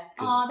 Fit. Yeah.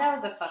 'Cause Oh, that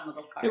was a fun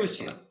little car. It was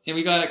too. fun, and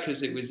we got it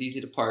because it was easy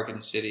to park in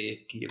the city.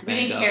 It can get We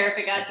banged didn't up. care if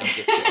it got. Don't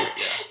get there, yeah.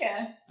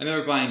 Yeah. I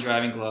remember buying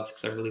driving gloves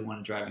because I really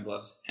wanted driving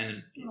gloves,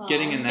 and Aw,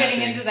 getting in that getting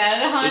thing, into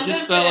that Honda it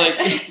just felt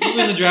Fit. like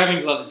even the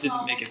driving gloves didn't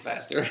Aw. make it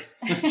faster.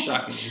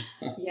 Shockingly.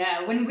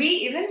 Yeah, when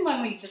we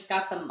just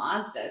got the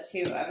Mazda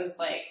too, I was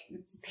like,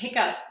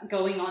 pickup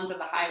going onto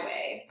the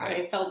highway. Right.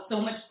 I felt so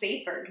much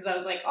safer because I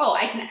was like, oh,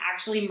 I can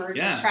actually merge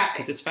Yeah, with traffic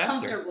 'cause it's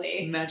faster.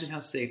 comfortably. Imagine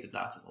how safe the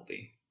Datsun will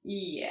be.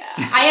 Yeah,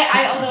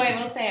 I although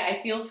I will say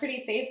I feel pretty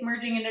safe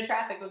merging into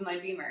traffic with my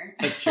Beamer.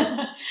 That's true.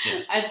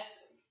 It's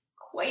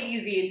quite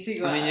easy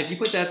to. I mean, if you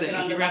put that thing, get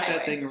if onto you the wrap that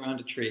highway. thing around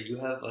a tree, you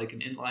have like an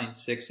inline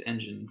 6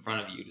 engine in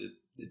front of you that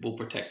will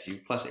protect you,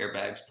 plus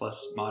airbags,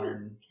 plus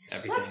modern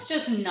everything. Let's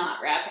just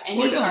not wrap Or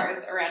any don't.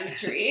 cars around a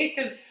tree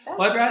because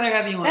Well, I'd rather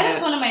have you on that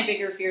is one of my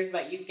bigger fears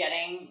about you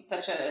getting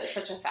such a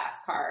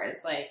fast car. Is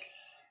like,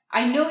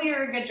 I know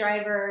you're a good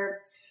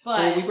driver, but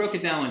Well, we broke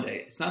it down one day.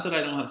 It's not that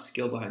I don't have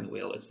skill behind the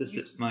wheel. It's just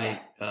that my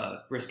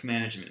risk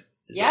management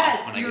is off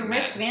yes, when I your get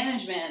risk mad.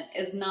 management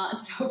is not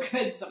so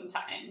good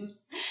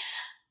sometimes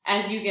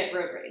as you get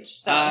road rage.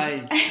 So.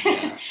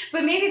 Yeah.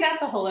 But maybe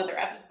that's a whole other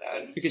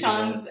episode. We could do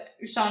Sean and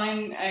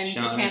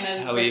Sean,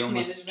 Tana's how risk he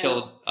almost management.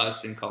 killed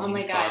us in Oh my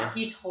Colleen's god, car.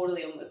 he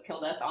totally almost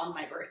killed us on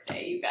my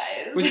birthday, you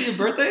guys. Was it your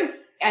birthday?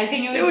 I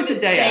think it was the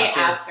day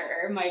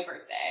after my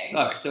birthday.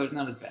 All right, so it's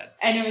not as bad.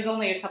 And it was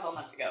only a couple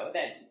months ago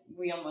that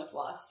we almost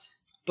lost.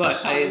 But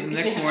Sean, the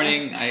next yeah.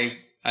 morning,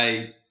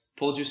 I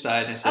pulled you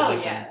aside and I said, Oh,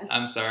 listen, yeah.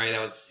 I'm sorry,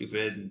 that was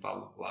stupid, and blah,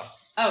 blah, blah.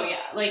 Oh yeah,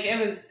 like it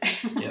was.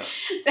 Yeah.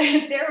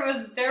 there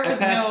was I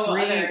passed no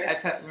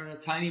other. we're on a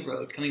tiny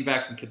road coming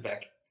back from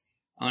Quebec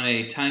on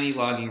a tiny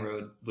logging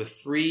road with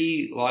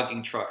 3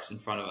 logging trucks in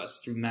front of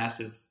us, 3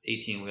 massive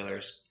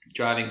 18-wheelers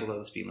driving below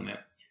the speed limit.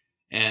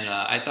 And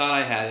I thought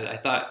I had it. I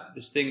thought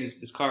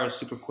this car is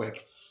super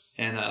quick,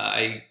 and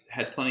I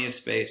had plenty of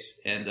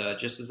space. And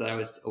just as I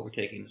was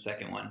overtaking the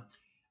second one,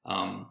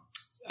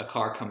 a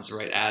car comes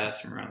right at us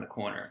from around the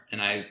corner,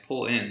 and I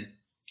pull in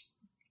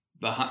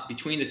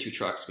between the 2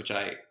 trucks, which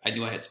I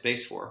knew I had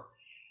space for.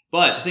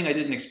 But the thing I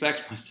didn't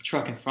expect was the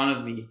truck in front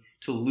of me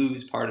to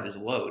lose part of his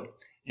load.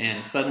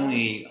 And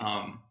suddenly,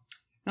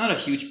 not a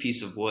huge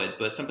piece of wood,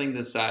 but something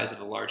the size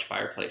of a large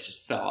fireplace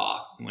just fell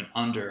off and went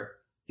under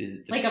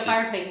like a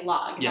fireplace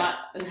log, Yeah.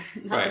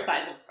 not Right. the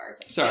size of a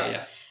fireplace. Sorry,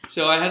 yeah.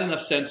 So I had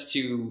enough sense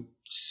to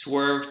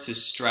swerve to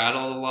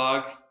straddle the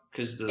log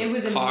because the It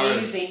was car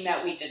amazing is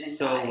that we didn't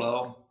so die.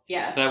 low.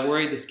 Yeah. But I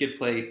worried the skid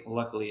plate.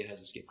 Luckily, it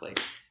has a skid plate.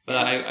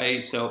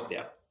 But so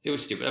yeah, it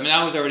was stupid. I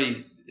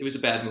mean, it was a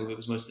bad move. It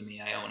was mostly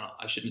me.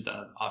 I shouldn't have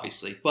done it,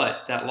 obviously.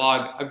 But that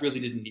log, I really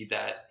didn't need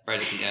that right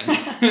at the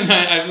end.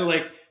 I feel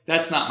like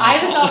that's not my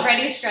I was fault.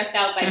 already stressed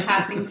out by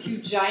passing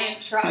 2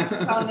 giant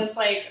trucks on this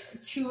like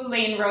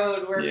 2-lane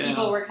road where Yeah.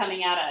 people were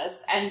coming at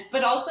us,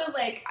 but also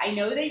like I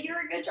know that you're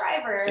a good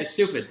driver. It's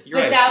stupid. You're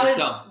But right. that It was was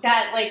dumb.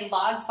 that like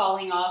log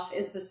falling off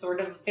is the sort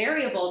of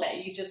variable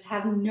that you just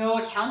have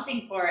no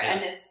accounting for, Yeah.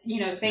 and it's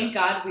thank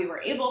God we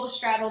were able to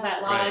straddle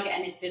that log, Right.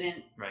 and it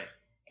didn't. Right.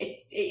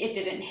 It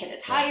didn't hit a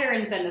tire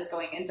and send us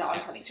going into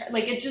oncoming traffic.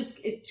 Like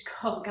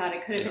oh god,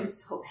 it could have Yeah. been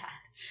so bad.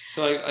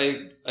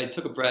 So I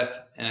took a breath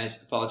and I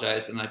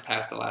apologized and I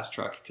passed the last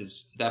truck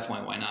because at that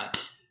point, why not?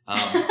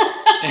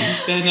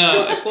 And then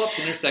I pull up to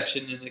the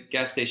intersection in the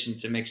gas station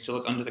to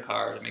look under the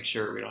car to make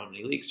sure we don't have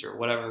any leaks or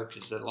whatever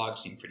because the log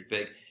seemed pretty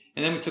big.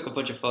 And then we took a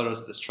bunch of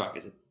photos of this truck.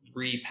 It's a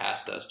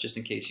past us just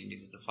in case you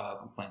needed to file a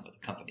complaint with the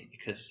company,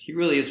 because he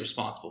really is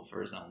responsible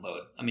for his own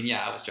load. I mean,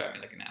 yeah, I was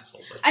driving like an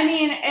asshole, but I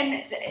mean,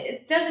 and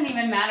it doesn't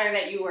even matter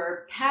that you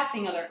were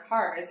passing other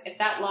cars. If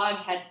that log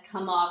had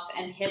come off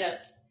and hit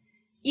us,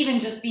 even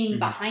just being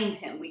behind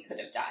him, we could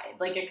have died.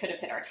 Like, it could have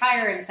hit our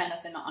tire and sent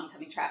us into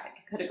oncoming traffic.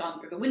 It could have gone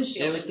through the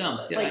windshield. it was dumb.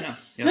 Yeah, like, I know.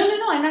 Yeah.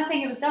 No, I'm not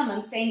saying it was dumb.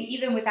 I'm saying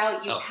even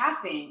without you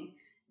passing,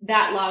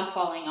 that log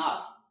falling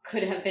off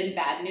could have been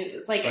bad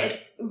news. Like, Right.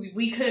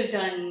 we could have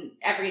done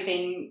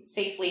everything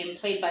safely and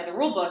played by the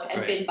rule book and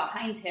Right. been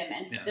behind him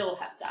and Yeah. still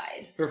have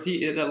died. Or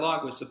if that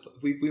log was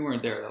we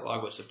weren't there. That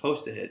log was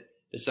supposed to hit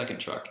the second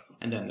truck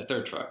and then the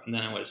third truck, and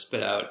then it would have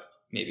spit out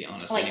maybe on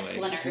us Like anyway.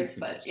 splinters,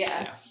 Who but knows?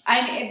 yeah.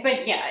 I mean,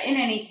 but yeah, in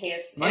any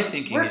case, My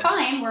thinking we're is-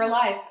 fine. We're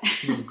alive.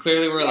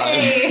 Clearly, we're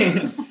alive. Yay.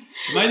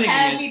 My thinking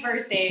Happy is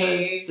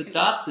birthday. because the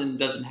Datsun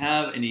doesn't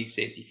have any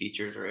safety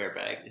features or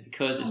airbags, and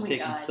because it's Oh my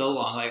taken God. so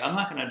long. Like, I'm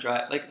not gonna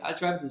drive. Like, I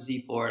drive the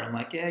Z4, and I'm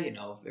like, yeah, you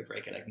know, if they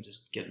break it, I can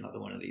just get another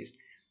one of these.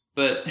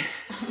 But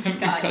Oh my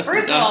God. because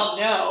First the of all,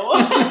 no.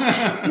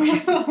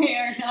 Datsun- We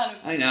are not.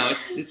 I know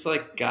it's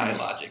like guy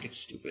logic. It's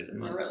stupid. I'm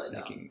It's not really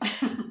dumb. making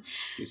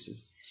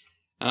excuses.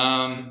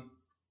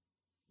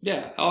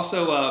 Yeah.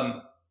 Also,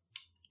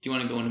 do you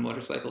want to go into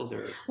motorcycles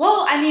or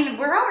Well, I mean,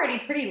 we're already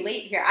pretty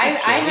late here. I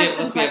That's true. had Yeah, some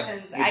plus we have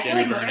questions. your I feel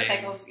dinner like burning.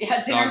 motorcycles.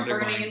 Yeah, dinner's dogs are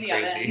burning going in the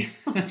crazy?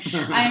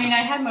 oven. I mean,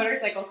 I had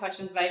motorcycle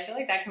questions, but I feel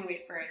like that can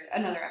wait for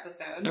another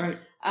episode. All right.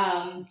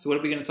 So what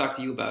are we going to talk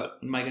to you about?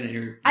 What am I going to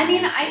interview? I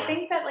mean, you I for?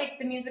 think that like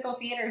the musical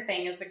theater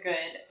thing is a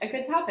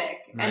good topic,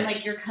 Right. and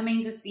like you're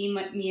coming to see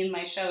me in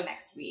my show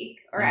next week,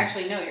 or Mhm.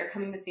 actually no, you're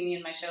coming to see me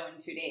in my show in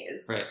 2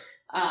 days. Right.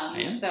 I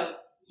am? So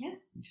I'm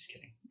just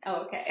kidding.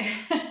 oh okay.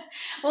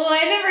 Well,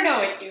 I never know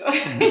with you.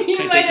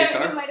 Can I take your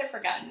car? You might have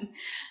forgotten.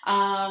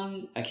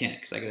 I can't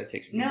because I got to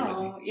take some people with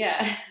me. No,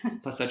 yeah.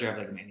 Plus, I drive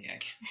like a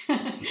maniac.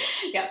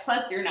 Yeah,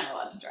 plus you're not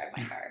allowed to drive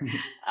my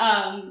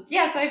car.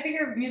 Yeah, so I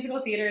figure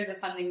musical theater is a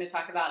fun thing to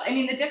talk about. I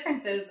mean, the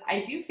difference is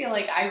I do feel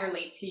like I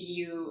relate to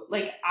you.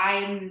 Like,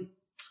 I'm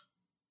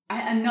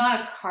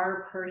not a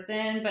car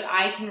person, but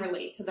I can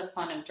relate to the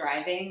fun of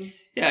driving.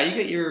 Yeah, you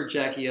get your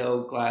Jackie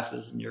O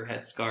glasses and your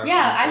headscarf.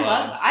 Yeah, and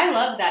gloves. I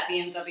love that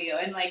BMW,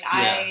 and like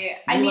I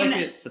You mean, like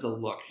it for the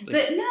look.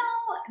 Like,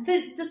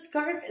 the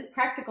scarf is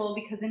practical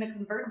because in a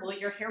convertible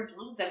your hair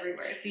blows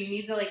everywhere, so you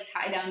need to like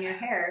tie down your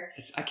hair.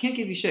 I can't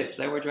give you shit because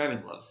I wear driving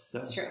gloves, so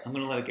It's true. I'm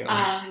gonna let it go.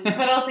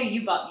 But also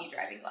you bought me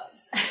driving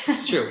gloves.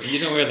 It's true. You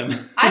don't wear them.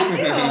 I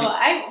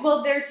do.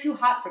 Well, they're too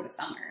hot for the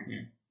summer.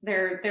 Yeah.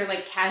 They're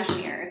like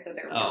cashmere, so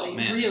they're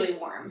really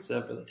warm. It's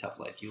a really tough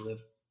life you live.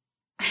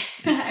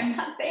 I'm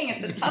not saying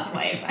it's a tough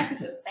life. I'm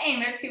just saying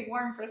they're too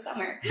warm for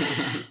summer.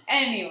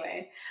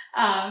 Anyway,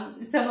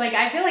 so like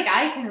I feel like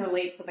I can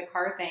relate to the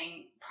car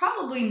thing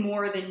probably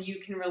more than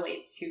you can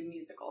relate to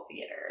musical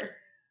theater.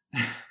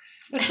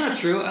 That's not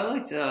true. I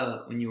liked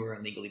when you were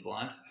in Legally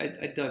Blonde. I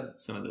dug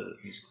some of the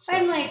musical stuff.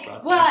 I'm that you like,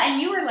 brought well, back.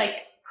 and you were like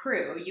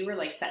crew. You were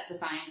like set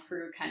design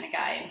crew kind of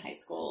guy in high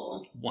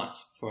school.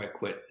 Once before I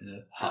quit in a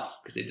huff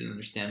because they didn't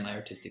understand my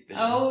artistic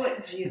vision. Oh,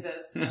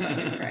 Jesus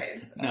fucking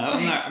Christ. No,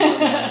 I'm not. I'm really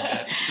not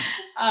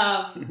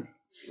like that.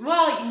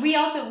 Well,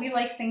 we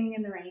like Singing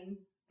in the Rain.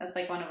 That's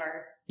like one of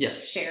our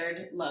Yes.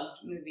 shared loved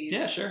movies.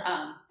 Yeah, sure.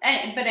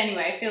 But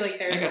anyway, I feel like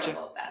there's I a gotcha.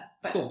 level of that.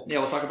 But Cool. Yeah,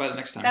 we'll talk about it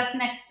next time. that's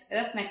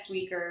next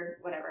week or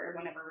whatever,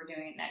 whenever we're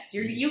doing it next.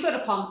 You go to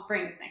Palm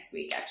Springs next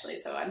week, actually,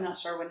 so I'm not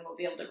sure when we'll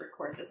be able to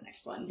record this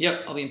next one.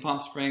 Yep, I'll be in Palm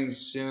Springs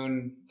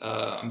soon.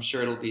 I'm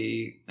sure it'll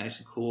be nice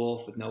and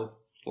cool with no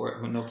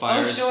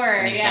fires. Oh, sure.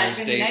 in the Yeah, entire it's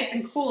going to be state. nice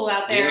and cool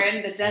out there Yep.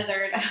 in the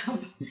desert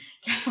of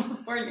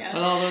California.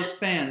 With all those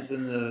fans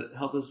and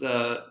all those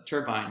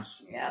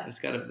turbines. Yeah. It's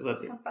got to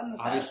let Have fun with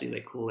that. obviously they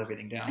cool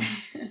everything down.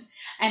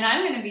 And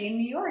I'm going to be in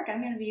New York. I'm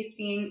going to be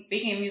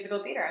speaking of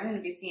musical theater, I'm going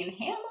to be seeing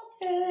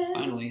Hamilton.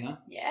 Finally, huh?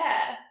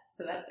 Yeah.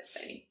 So that's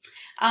exciting.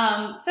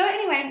 So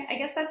anyway, I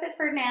guess that's it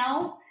for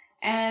now.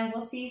 And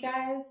we'll see you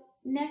guys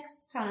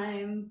next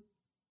time.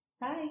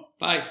 Bye.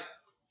 Bye.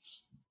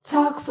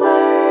 Talk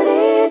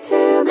flirty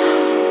to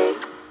me.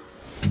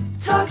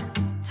 Talk,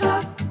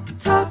 talk,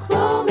 talk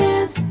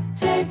romance.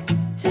 Take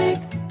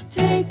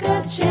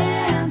a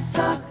chance.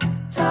 Talk